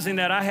realizing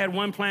that I had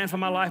one plan for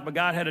my life, but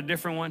God had a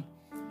different one.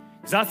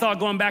 Because I thought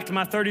going back to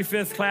my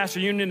 35th class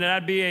reunion that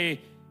I'd be a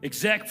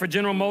exec for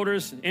General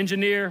Motors,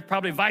 engineer,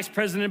 probably vice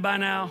president by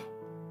now.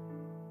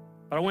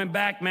 But I went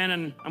back, man,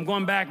 and I'm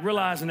going back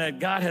realizing that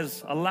God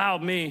has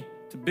allowed me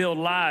to build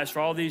lives for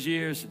all these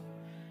years.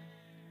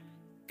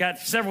 Got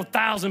several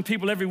thousand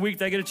people every week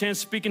that get a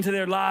chance to speak into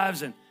their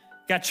lives, and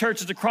got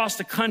churches across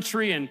the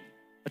country and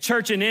a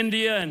church in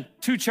India and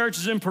 2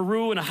 churches in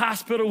Peru and a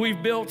hospital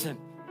we've built. And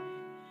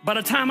by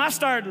the time I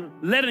started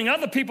letting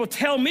other people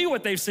tell me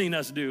what they've seen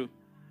us do,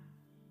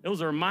 it was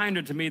a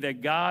reminder to me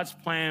that God's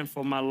plan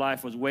for my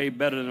life was way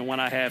better than the one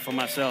I had for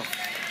myself.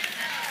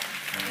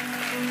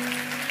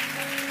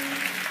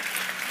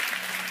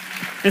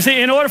 And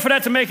see, in order for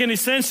that to make any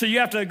sense, so you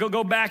have to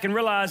go back and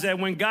realize that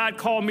when God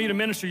called me to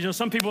ministry, you know,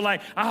 some people are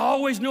like, I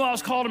always knew I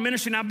was called to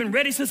ministry and I've been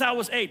ready since I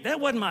was 8. That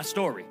wasn't my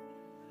story.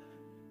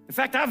 In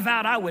fact, I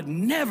vowed I would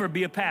never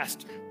be a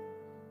pastor,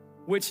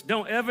 which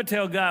don't ever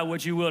tell God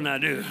what you will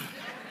not do.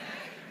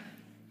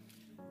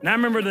 And I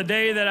remember the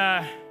day that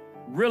I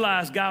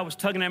realized God was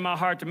tugging at my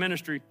heart to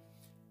ministry.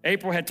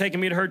 April had taken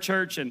me to her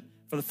church, and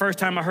for the first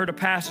time I heard a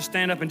pastor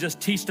stand up and just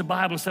teach the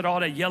Bible instead of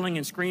all that yelling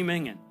and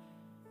screaming. And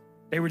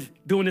they were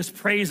doing this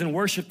praise and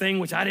worship thing,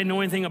 which I didn't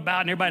know anything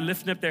about, and everybody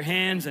lifting up their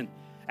hands. And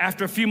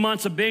after a few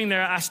months of being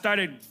there, I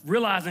started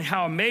realizing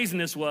how amazing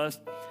this was.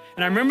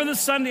 And I remember the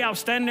Sunday I was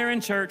standing there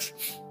in church,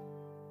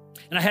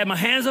 and I had my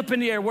hands up in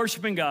the air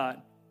worshiping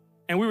God.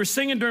 And we were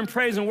singing during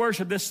praise and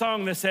worship this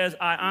song that says,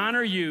 I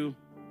honor you,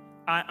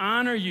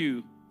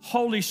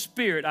 Holy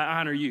Spirit, I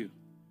honor you.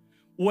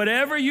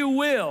 Whatever you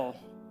will,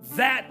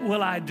 that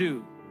will I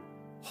do.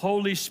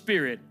 Holy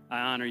Spirit, I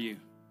honor you.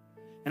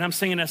 And I'm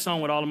singing that song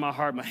with all of my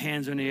heart, my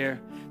hands in the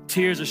air,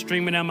 tears are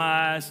streaming down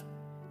my eyes.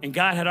 And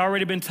God had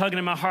already been tugging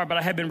at my heart, but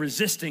I had been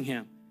resisting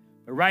him.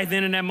 But right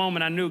then in that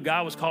moment, I knew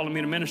God was calling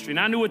me to ministry. And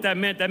I knew what that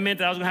meant. That meant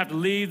that I was gonna have to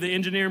leave the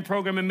engineering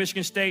program in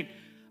Michigan State.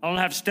 I was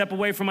gonna have to step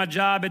away from my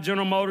job at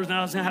General Motors, and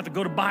I was gonna have to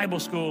go to Bible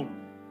school.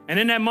 And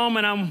in that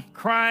moment, I'm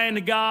crying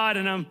to God,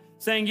 and I'm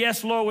saying,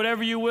 yes, Lord,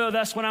 whatever you will,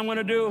 that's what I'm going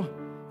to do.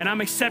 And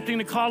I'm accepting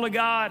the call of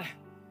God.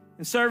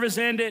 And service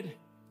ended,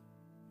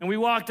 and we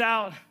walked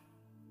out.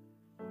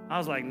 I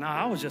was like,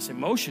 I was just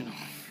emotional.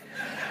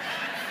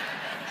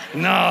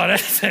 No,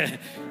 that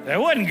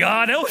wasn't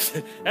God.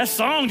 That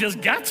song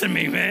just got to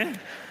me, man.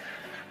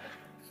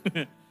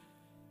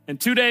 And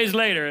 2 days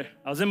later,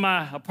 I was in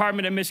my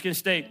apartment at Michigan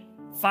State,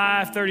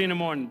 5:30 in the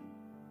morning.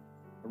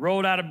 I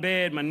rolled out of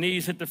bed, my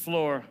knees hit the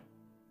floor,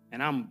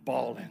 and I'm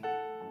bawling.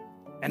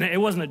 And it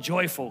wasn't a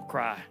joyful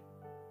cry.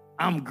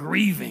 I'm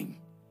grieving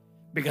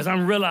because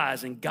I'm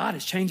realizing God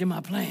is changing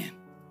my plan.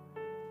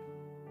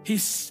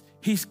 He's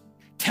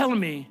telling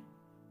me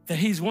that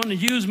he's wanting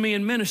to use me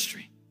in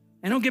ministry.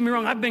 And don't get me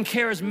wrong, I've been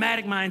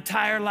charismatic my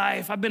entire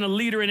life. I've been a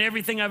leader in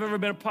everything I've ever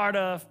been a part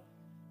of.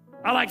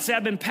 I like to say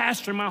I've been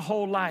pastoring my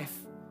whole life.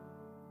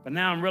 But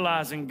now I'm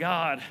realizing,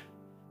 God,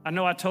 I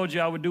know I told you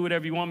I would do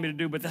whatever you want me to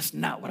do, but that's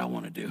not what I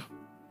want to do.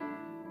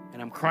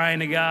 And I'm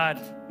crying to God.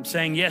 I'm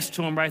saying yes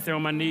to him right there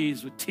on my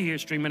knees with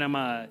tears streaming out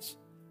my eyes.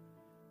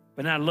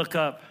 But now I look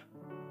up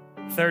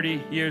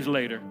 30 years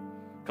later,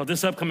 because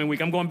this upcoming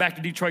week, I'm going back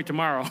to Detroit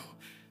tomorrow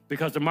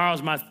because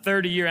tomorrow's my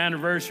 30-year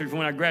anniversary from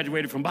when I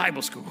graduated from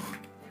Bible school.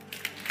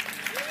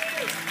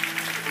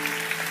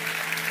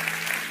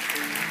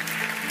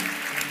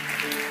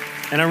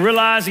 And I'm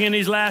realizing in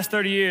these last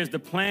 30 years, the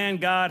plan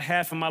God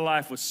had for my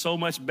life was so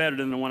much better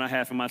than the one I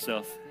had for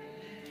myself.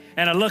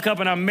 And I look up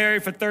and I'm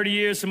married for 30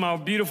 years to my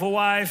beautiful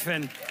wife,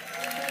 and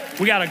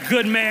we got a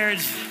good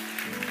marriage,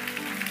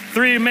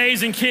 3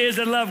 amazing kids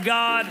that love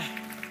God.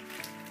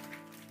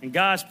 And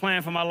God's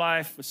plan for my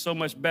life was so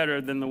much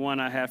better than the one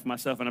I had for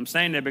myself. And I'm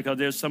saying that because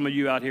there's some of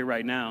you out here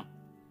right now,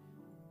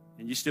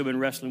 and you've still been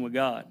wrestling with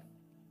God.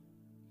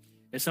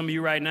 There's some of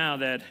you right now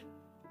that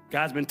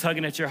God's been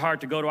tugging at your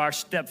heart to go to our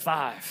Step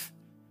 5.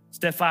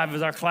 Step 5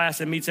 is our class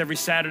that meets every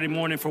Saturday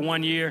morning for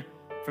 1 year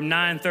from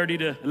 9:30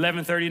 to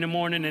 11:30 in the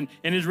morning. And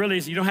it's really,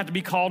 you don't have to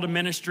be called to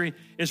ministry.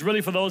 It's really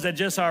for those that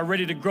just are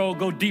ready to grow,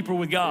 go deeper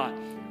with God,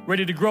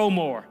 ready to grow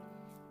more.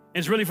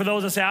 It's really for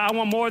those that say, I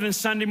want more than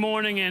Sunday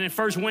morning and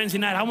first Wednesday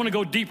night. I want to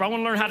go deeper. I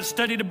want to learn how to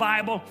study the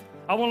Bible.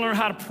 I want to learn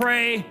how to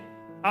pray.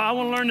 I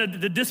want to learn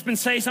the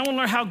dispensation. I want to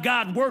learn how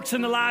God works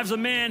in the lives of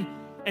men.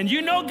 And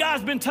you know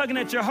God's been tugging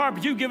at your heart,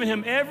 but you've given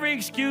him every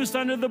excuse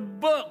under the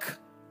book.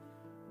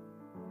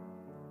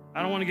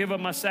 I don't want to give up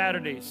my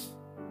Saturdays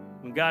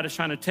when God is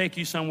trying to take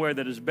you somewhere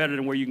that is better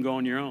than where you can go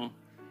on your own.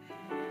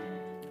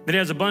 But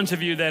there's a bunch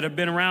of you that have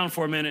been around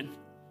for a minute,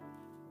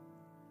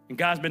 and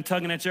God's been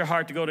tugging at your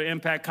heart to go to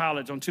Impact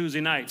College on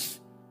Tuesday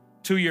nights,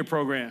 2-year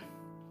program.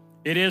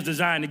 It is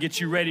designed to get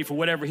you ready for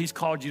whatever he's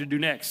called you to do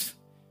next.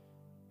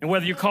 And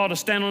whether you're called to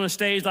stand on the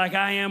stage like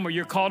I am, or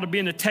you're called to be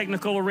in the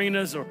technical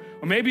arenas, or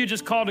maybe you're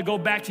just called to go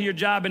back to your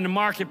job in the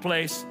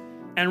marketplace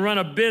and run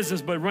a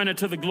business, but run it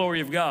to the glory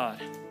of God.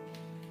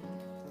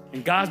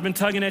 And God's been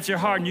tugging at your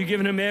heart, and you're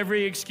giving him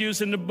every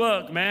excuse in the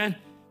book, man.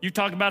 You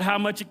talk about how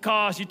much it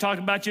costs. You talk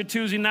about your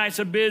Tuesday nights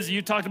are busy.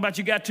 You talked about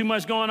you got too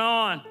much going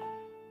on.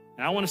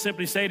 And I want to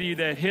simply say to you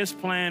that his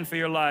plan for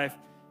your life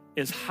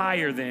is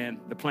higher than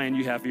the plan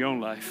you have for your own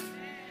life.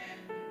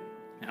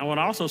 And I want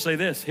to also say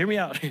this. Hear me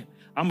out.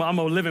 I'm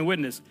a living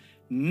witness.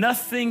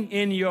 Nothing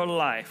in your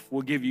life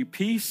will give you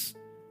peace,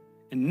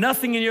 and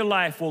nothing in your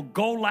life will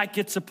go like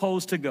it's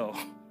supposed to go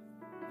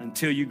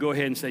until you go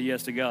ahead and say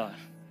yes to God.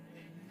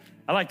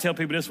 I like to tell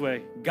people this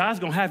way, God's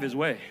going to have his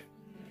way.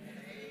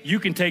 You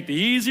can take the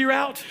easy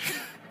route,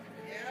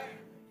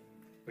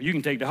 or you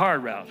can take the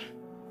hard route.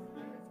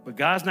 But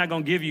God's not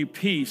going to give you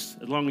peace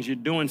as long as you're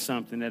doing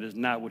something that is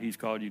not what he's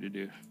called you to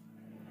do.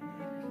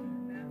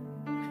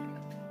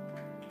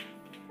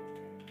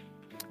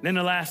 Then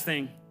the last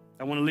thing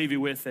I want to leave you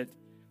with, that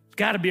it's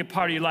got to be a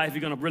part of your life if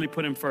you're going to really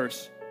put him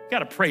first. You got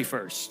to pray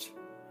first.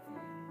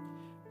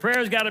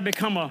 Prayer's got to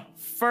become a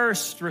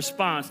first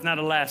response, not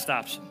a last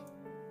option.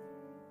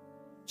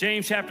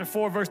 James chapter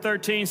 4, verse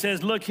 13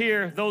 says, look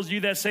here, those of you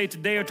that say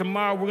today or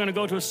tomorrow we're going to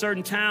go to a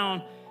certain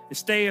town and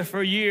stay here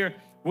for a year.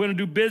 We're going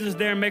to do business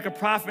there and make a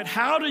profit.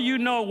 How do you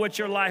know what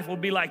your life will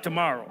be like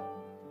tomorrow?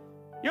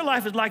 Your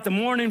life is like the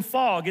morning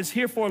fog. It's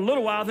here for a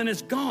little while, then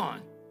it's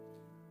gone.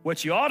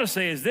 What you ought to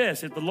say is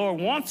this: if the Lord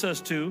wants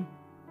us to,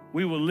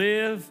 we will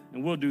live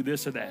and we'll do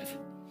this or that.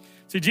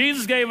 See,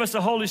 Jesus gave us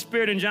the Holy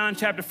Spirit in John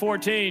chapter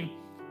 14.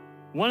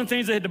 One of the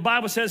things that the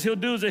Bible says he'll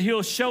do is that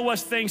he'll show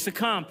us things to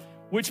come,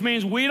 which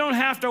means we don't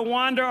have to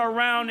wander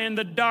around in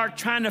the dark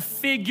trying to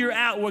figure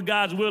out what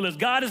God's will is.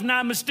 God is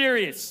not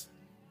mysterious.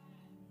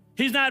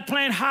 He's not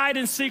playing hide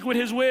and seek with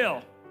his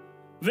will.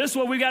 This is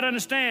what we got to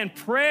understand.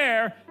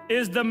 Prayer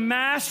is the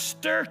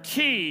master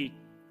key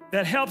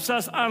that helps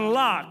us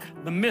unlock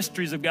the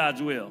mysteries of God's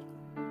will.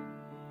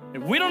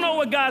 If we don't know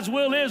what God's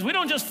will is, we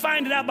don't just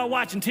find it out by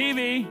watching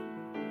TV.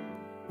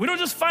 We don't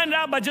just find it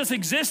out by just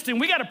existing.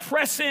 We got to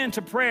press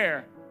into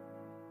prayer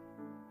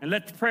and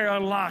let the prayer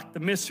unlock the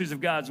mysteries of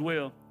God's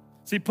will.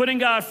 See, putting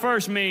God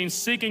first means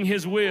seeking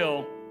his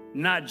will,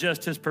 not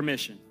just his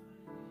permission.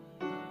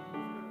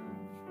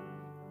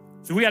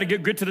 So we got to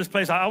get to this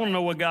place. I want to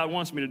know what God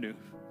wants me to do.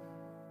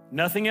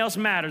 Nothing else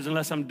matters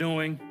unless I'm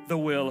doing the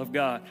will of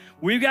God.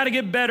 We've got to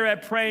get better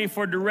at praying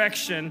for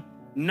direction,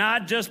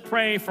 not just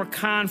praying for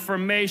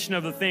confirmation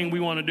of the thing we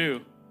want to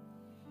do.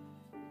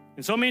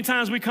 And so many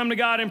times we come to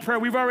God in prayer,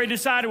 we've already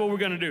decided what we're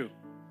going to do.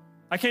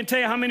 I can't tell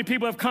you how many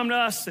people have come to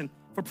us and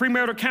for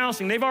premarital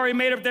counseling. They've already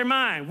made up their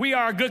mind. We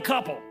are a good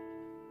couple.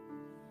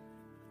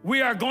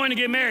 We are going to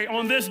get married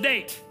on this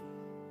date.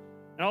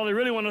 And all they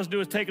really want us to do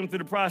is take them through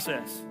the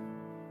process.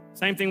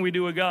 Same thing we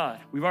do with God.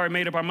 We've already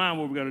made up our mind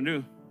what we're going to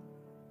do.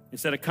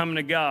 Instead of coming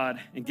to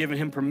God and giving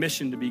him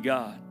permission to be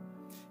God.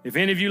 If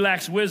any of you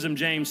lacks wisdom,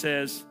 James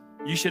says,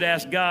 you should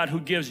ask God, who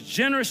gives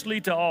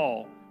generously to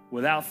all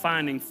without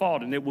finding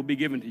fault, and it will be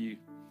given to you.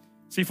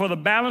 See, for the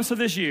balance of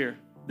this year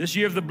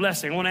of the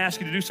blessing, I want to ask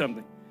you to do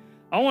something.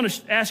 I want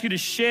to ask you to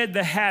shed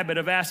the habit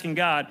of asking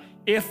God,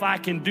 if I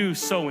can do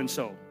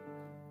so-and-so,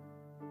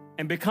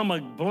 and become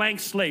a blank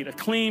slate, a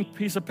clean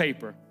piece of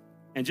paper,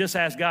 and just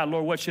ask God,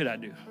 Lord, what should I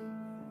do?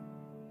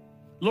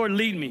 Lord,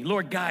 lead me.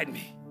 Lord, guide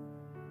me.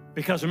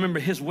 Because remember,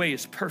 his way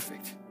is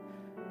perfect.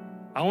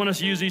 I want us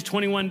to use these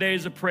 21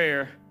 days of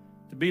prayer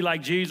to be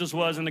like Jesus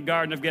was in the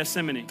Garden of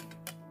Gethsemane.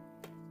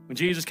 When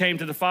Jesus came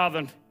to the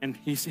Father and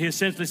he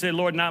essentially said,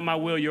 Lord, not my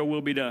will, your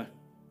will be done.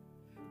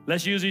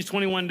 Let's use these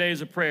 21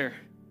 days of prayer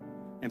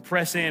and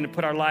press in and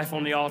put our life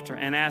on the altar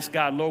and ask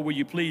God, Lord, will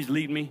you please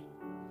lead me?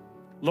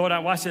 Lord,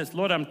 watch this.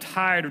 Lord, I'm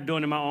tired of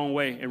doing it my own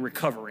way and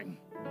recovering.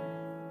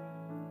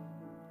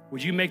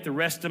 Would you make the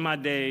rest of my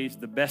days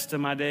the best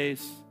of my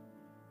days?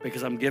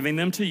 Because I'm giving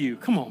them to you.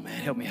 Come on,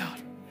 man, help me out.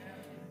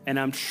 And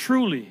I'm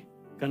truly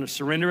going to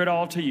surrender it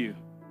all to you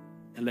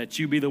and let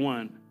you be the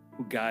one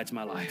who guides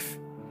my life.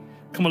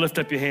 Come on, lift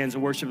up your hands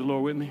and worship the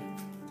Lord with me.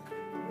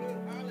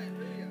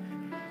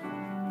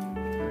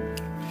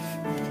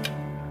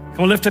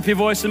 Come on, lift up your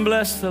voice and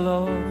bless the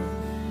Lord.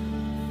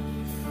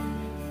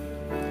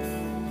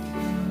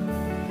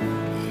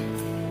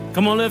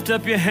 Come on, lift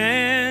up your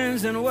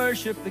hands and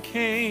worship the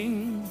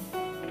King.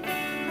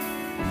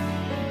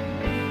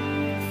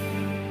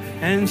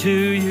 And to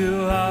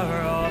you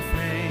are all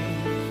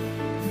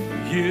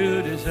things.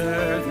 You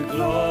deserve the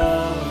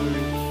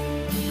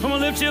glory. Come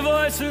on, lift your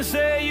voice and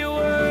say you're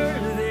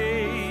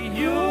worthy.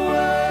 You're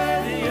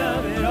worthy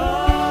of it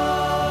all.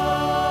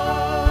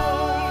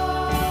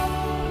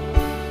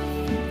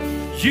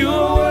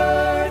 You're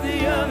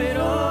worthy of it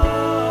all.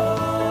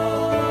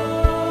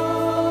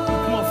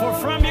 Come on, for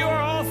from you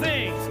are all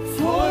things.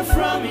 For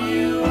from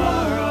you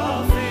are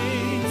all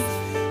things.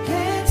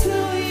 And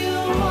to you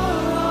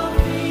are all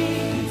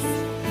things.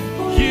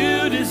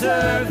 You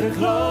deserve the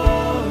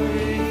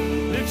glory.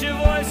 Lift your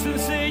voice and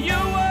say you're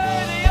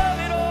worthy of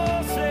it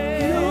all.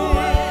 Say you're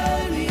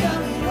worthy of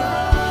it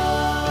all.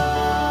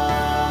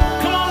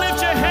 Come on,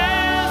 lift your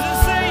hands and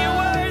say you're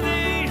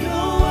worthy.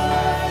 You're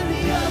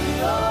worthy of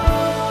it all.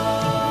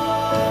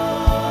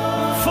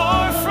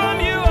 For from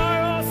you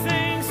are all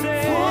things. Say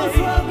for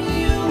from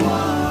you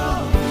are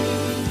all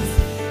things,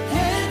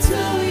 and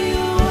to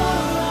you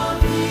are all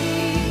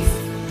things.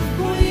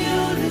 For you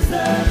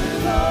deserve the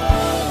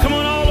glory. Come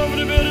on, all over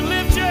the building,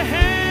 lift your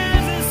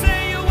hands and say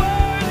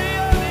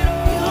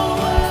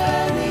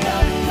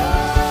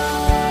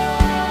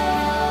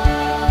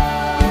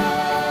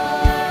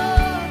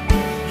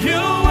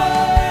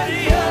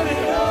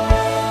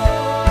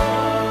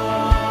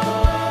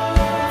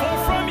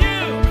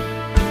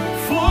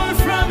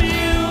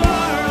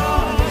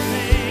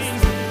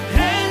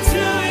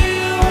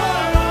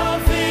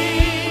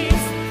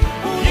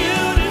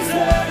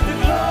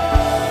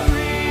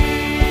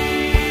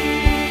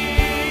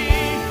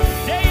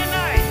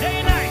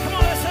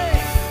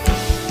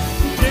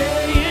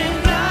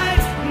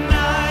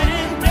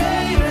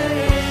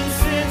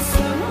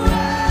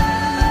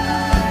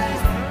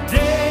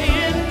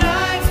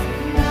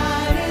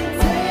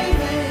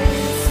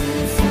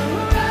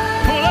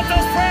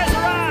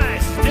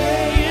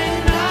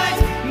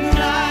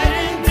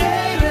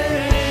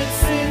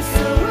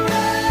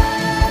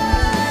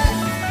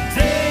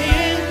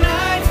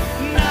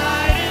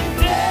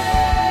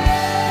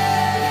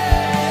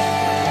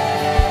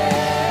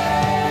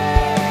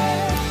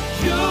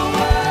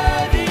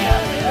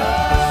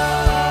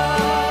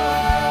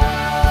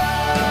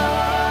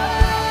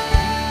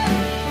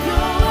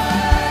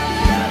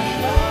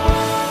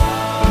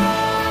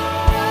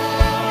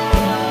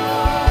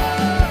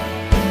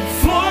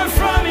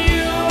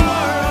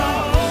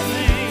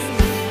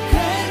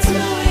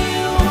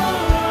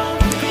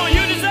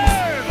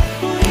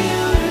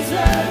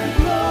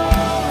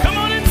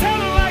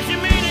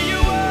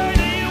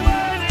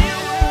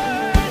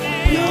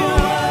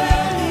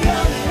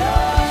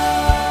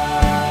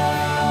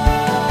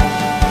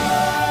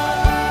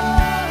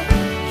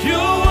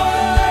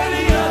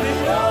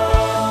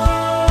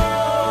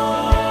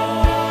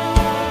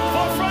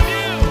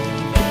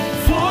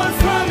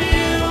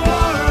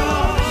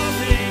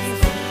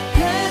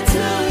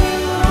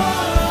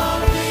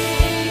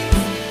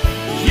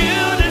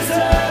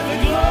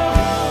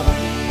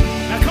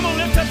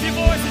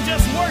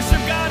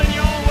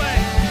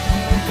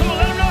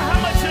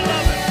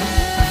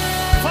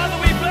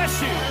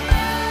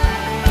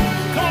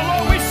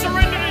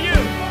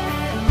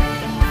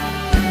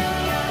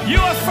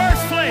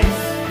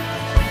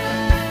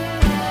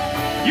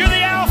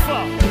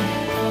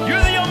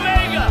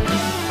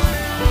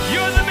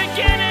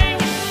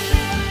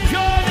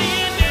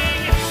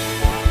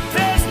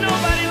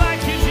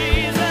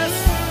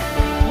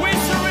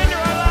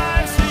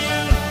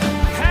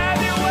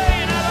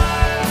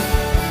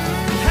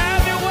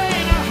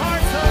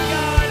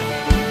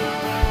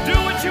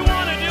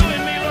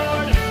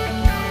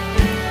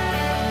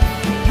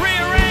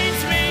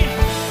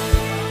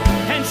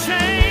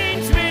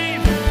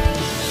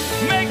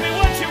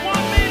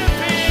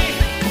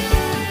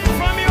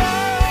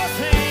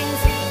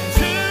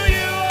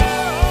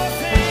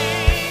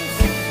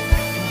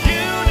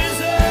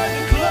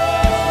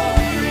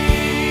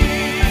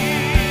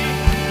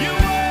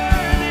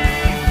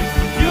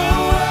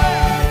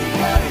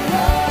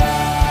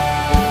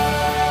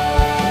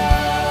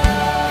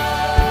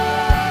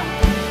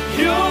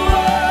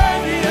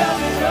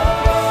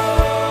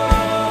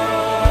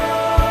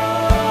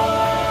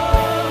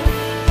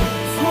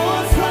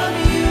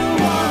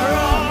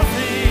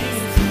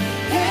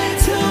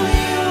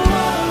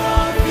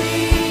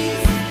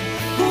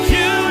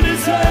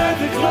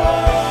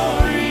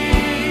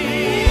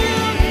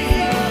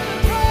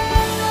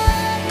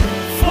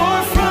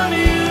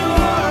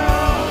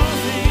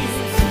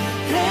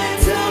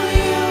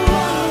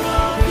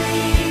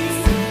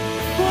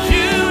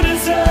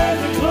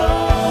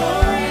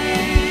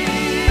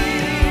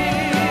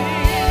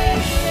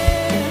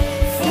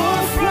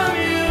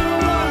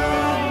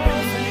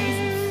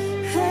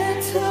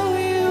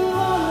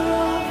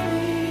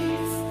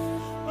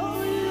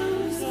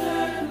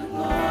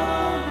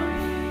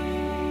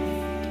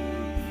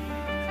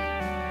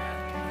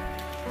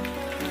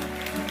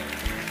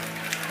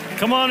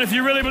Come on, if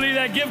you really believe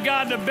that, give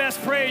God the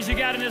best praise you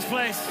got in this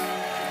place.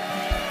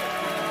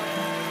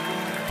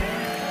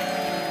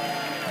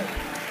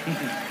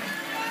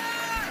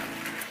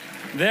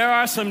 There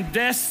are some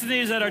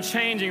destinies that are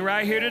changing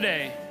right here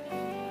today.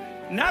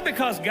 Not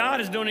because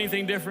God is doing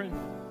anything different,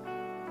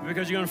 but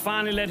because you're going to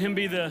finally let him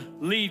be the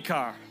lead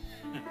car.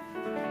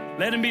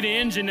 Let him be the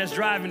engine that's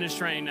driving this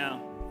train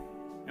now.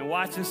 And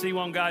watch and see,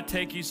 won't God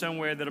take you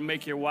somewhere that'll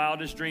make your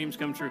wildest dreams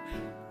come true.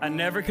 I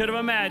never could have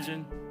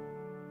imagined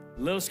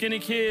a little skinny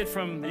kid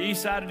from the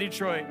east side of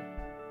Detroit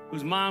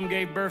whose mom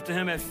gave birth to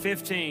him at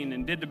 15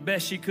 and did the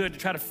best she could to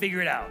try to figure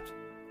it out.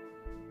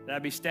 That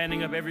I'd be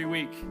standing up every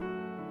week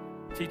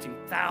teaching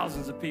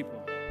thousands of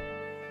people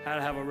how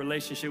to have a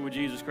relationship with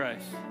Jesus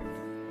Christ.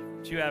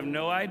 But you have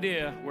no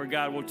idea where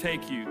God will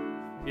take you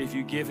if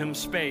you give him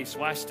space,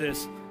 watch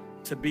this,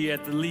 to be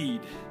at the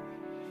lead.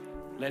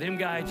 Let him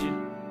guide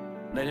you.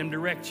 Let him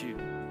direct you.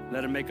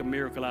 Let him make a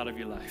miracle out of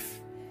your life.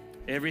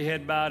 Every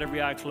head bowed,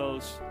 every eye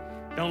closed.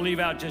 Don't leave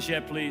out just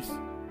yet, please.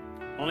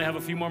 Only have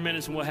a few more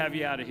minutes and we'll have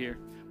you out of here.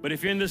 But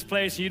if you're in this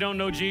place and you don't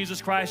know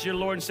Jesus Christ, your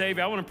Lord and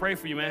Savior, I want to pray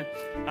for you, man.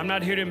 I'm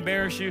not here to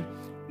embarrass you.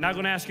 Not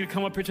going to ask you to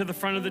come up here to the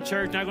front of the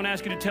church. Not going to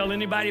ask you to tell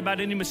anybody about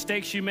any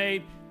mistakes you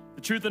made.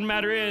 The truth of the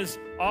matter is,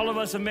 all of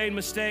us have made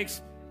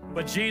mistakes,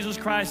 but Jesus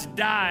Christ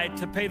died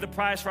to pay the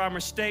price for our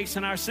mistakes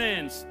and our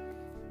sins.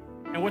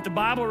 And what the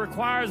Bible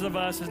requires of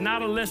us is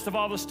not a list of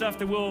all the stuff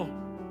that we'll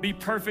be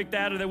perfect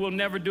at or that we'll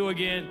never do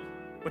again.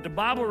 What the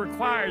Bible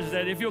requires is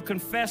that if you'll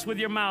confess with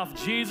your mouth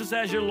Jesus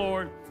as your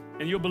Lord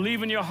and you'll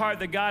believe in your heart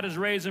that God has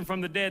raised him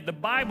from the dead, the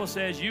Bible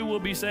says you will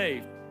be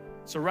saved.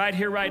 So right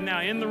here, right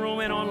now, in the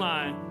room and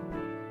online,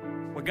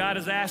 what God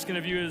is asking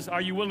of you is, are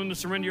you willing to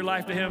surrender your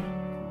life to him?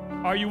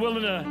 Are you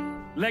willing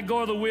to let go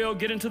of the wheel,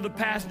 get into the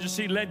passenger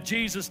seat, let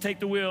Jesus take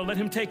the wheel, let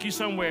him take you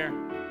somewhere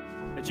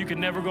that you can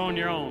never go on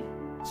your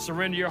own?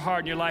 Surrender your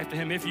heart and your life to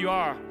him. If you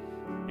are,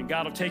 and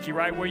God will take you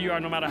right where you are,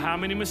 no matter how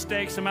many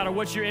mistakes, no matter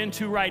what you're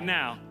into right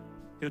now,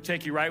 he'll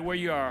take you right where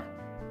you are.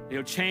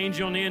 He'll change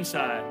you on the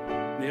inside,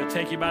 and he'll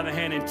take you by the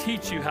hand and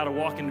teach you how to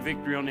walk in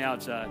victory on the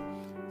outside.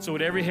 So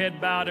with every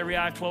head bowed, every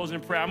eye closed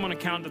in prayer, I'm going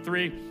to count to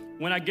 3.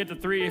 When I get to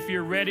 3, if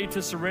you're ready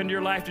to surrender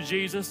your life to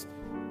Jesus,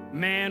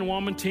 man,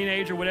 woman,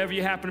 teenager, whatever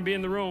you happen to be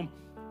in the room,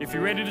 if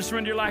you're ready to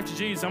surrender your life to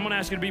Jesus, I'm going to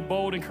ask you to be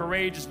bold and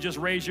courageous. Just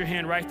raise your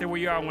hand right there where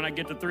you are when I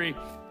get to 3.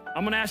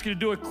 I'm going to ask you to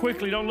do it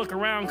quickly. Don't look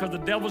around because the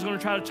devil's going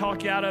to try to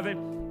talk you out of it.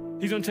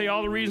 He's going to tell you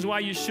all the reasons why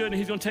you shouldn't.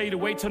 He's going to tell you to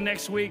wait till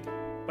next week.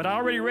 But I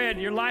already read,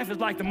 your life is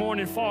like the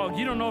morning fog.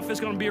 You don't know if it's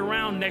going to be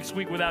around next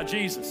week without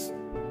Jesus.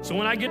 So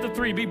when I get to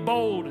 3, be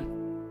bold.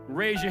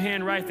 Raise your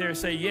hand right there and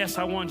say, yes,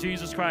 I want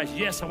Jesus Christ.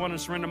 Yes, I want to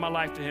surrender my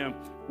life to him,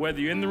 whether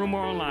you're in the room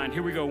or online.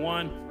 Here we go.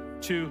 1,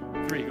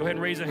 2, 3. Go ahead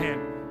and raise a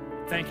hand.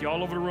 Thank you.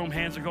 All over the room,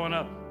 hands are going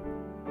up.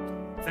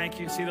 Thank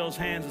you. See those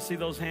hands? I see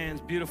those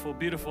hands. Beautiful,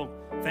 beautiful.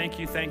 Thank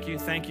you, thank you,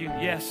 thank you.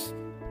 Yes,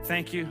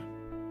 thank you,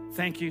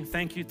 thank you,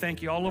 thank you,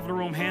 thank you. All over the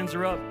room, hands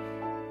are up.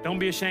 Don't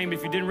be ashamed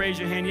if you didn't raise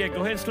your hand yet.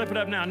 Go ahead and slip it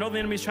up now. I know the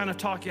enemy's trying to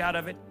talk you out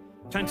of it,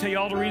 trying to tell you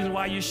all the reasons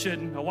why you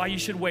shouldn't or why you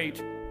should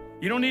wait.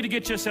 You don't need to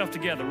get yourself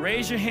together.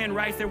 Raise your hand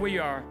right there where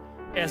you are.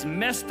 As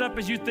messed up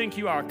as you think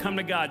you are, come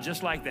to God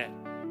just like that.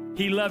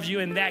 He loves you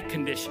in that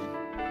condition.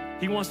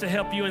 He wants to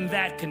help you in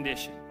that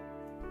condition.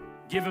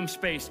 Give him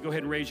space. Go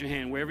ahead and raise your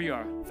hand wherever you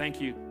are.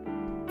 Thank you.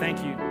 Thank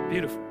you.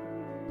 Beautiful.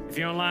 If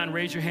you're online,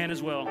 raise your hand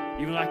as well,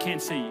 even though I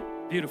can't see you.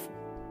 Beautiful.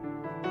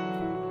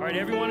 All right,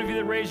 every one of you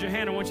that raised your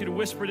hand, I want you to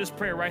whisper this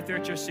prayer right there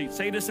at your seat.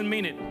 Say this and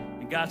mean it,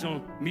 and God's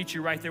going to meet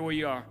you right there where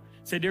you are.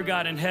 Say, dear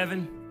God in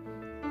heaven,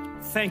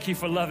 thank you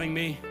for loving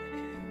me.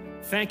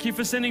 Thank you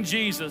for sending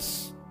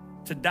Jesus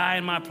to die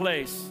in my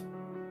place.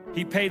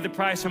 He paid the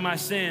price for my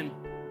sin,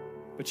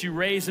 but you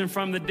raised him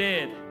from the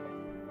dead.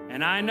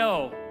 And I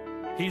know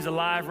he's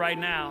alive right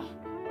now.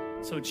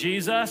 So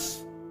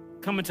Jesus,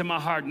 come into my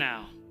heart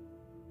now.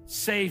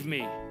 Save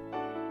me,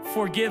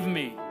 forgive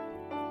me,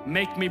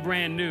 make me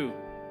brand new.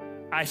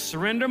 I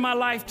surrender my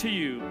life to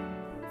you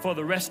for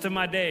the rest of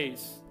my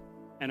days.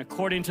 And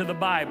according to the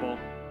Bible,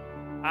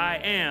 I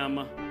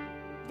am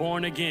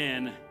born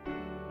again.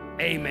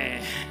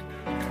 Amen.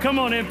 Come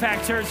on,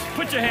 Impact Church,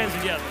 put your hands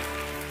together.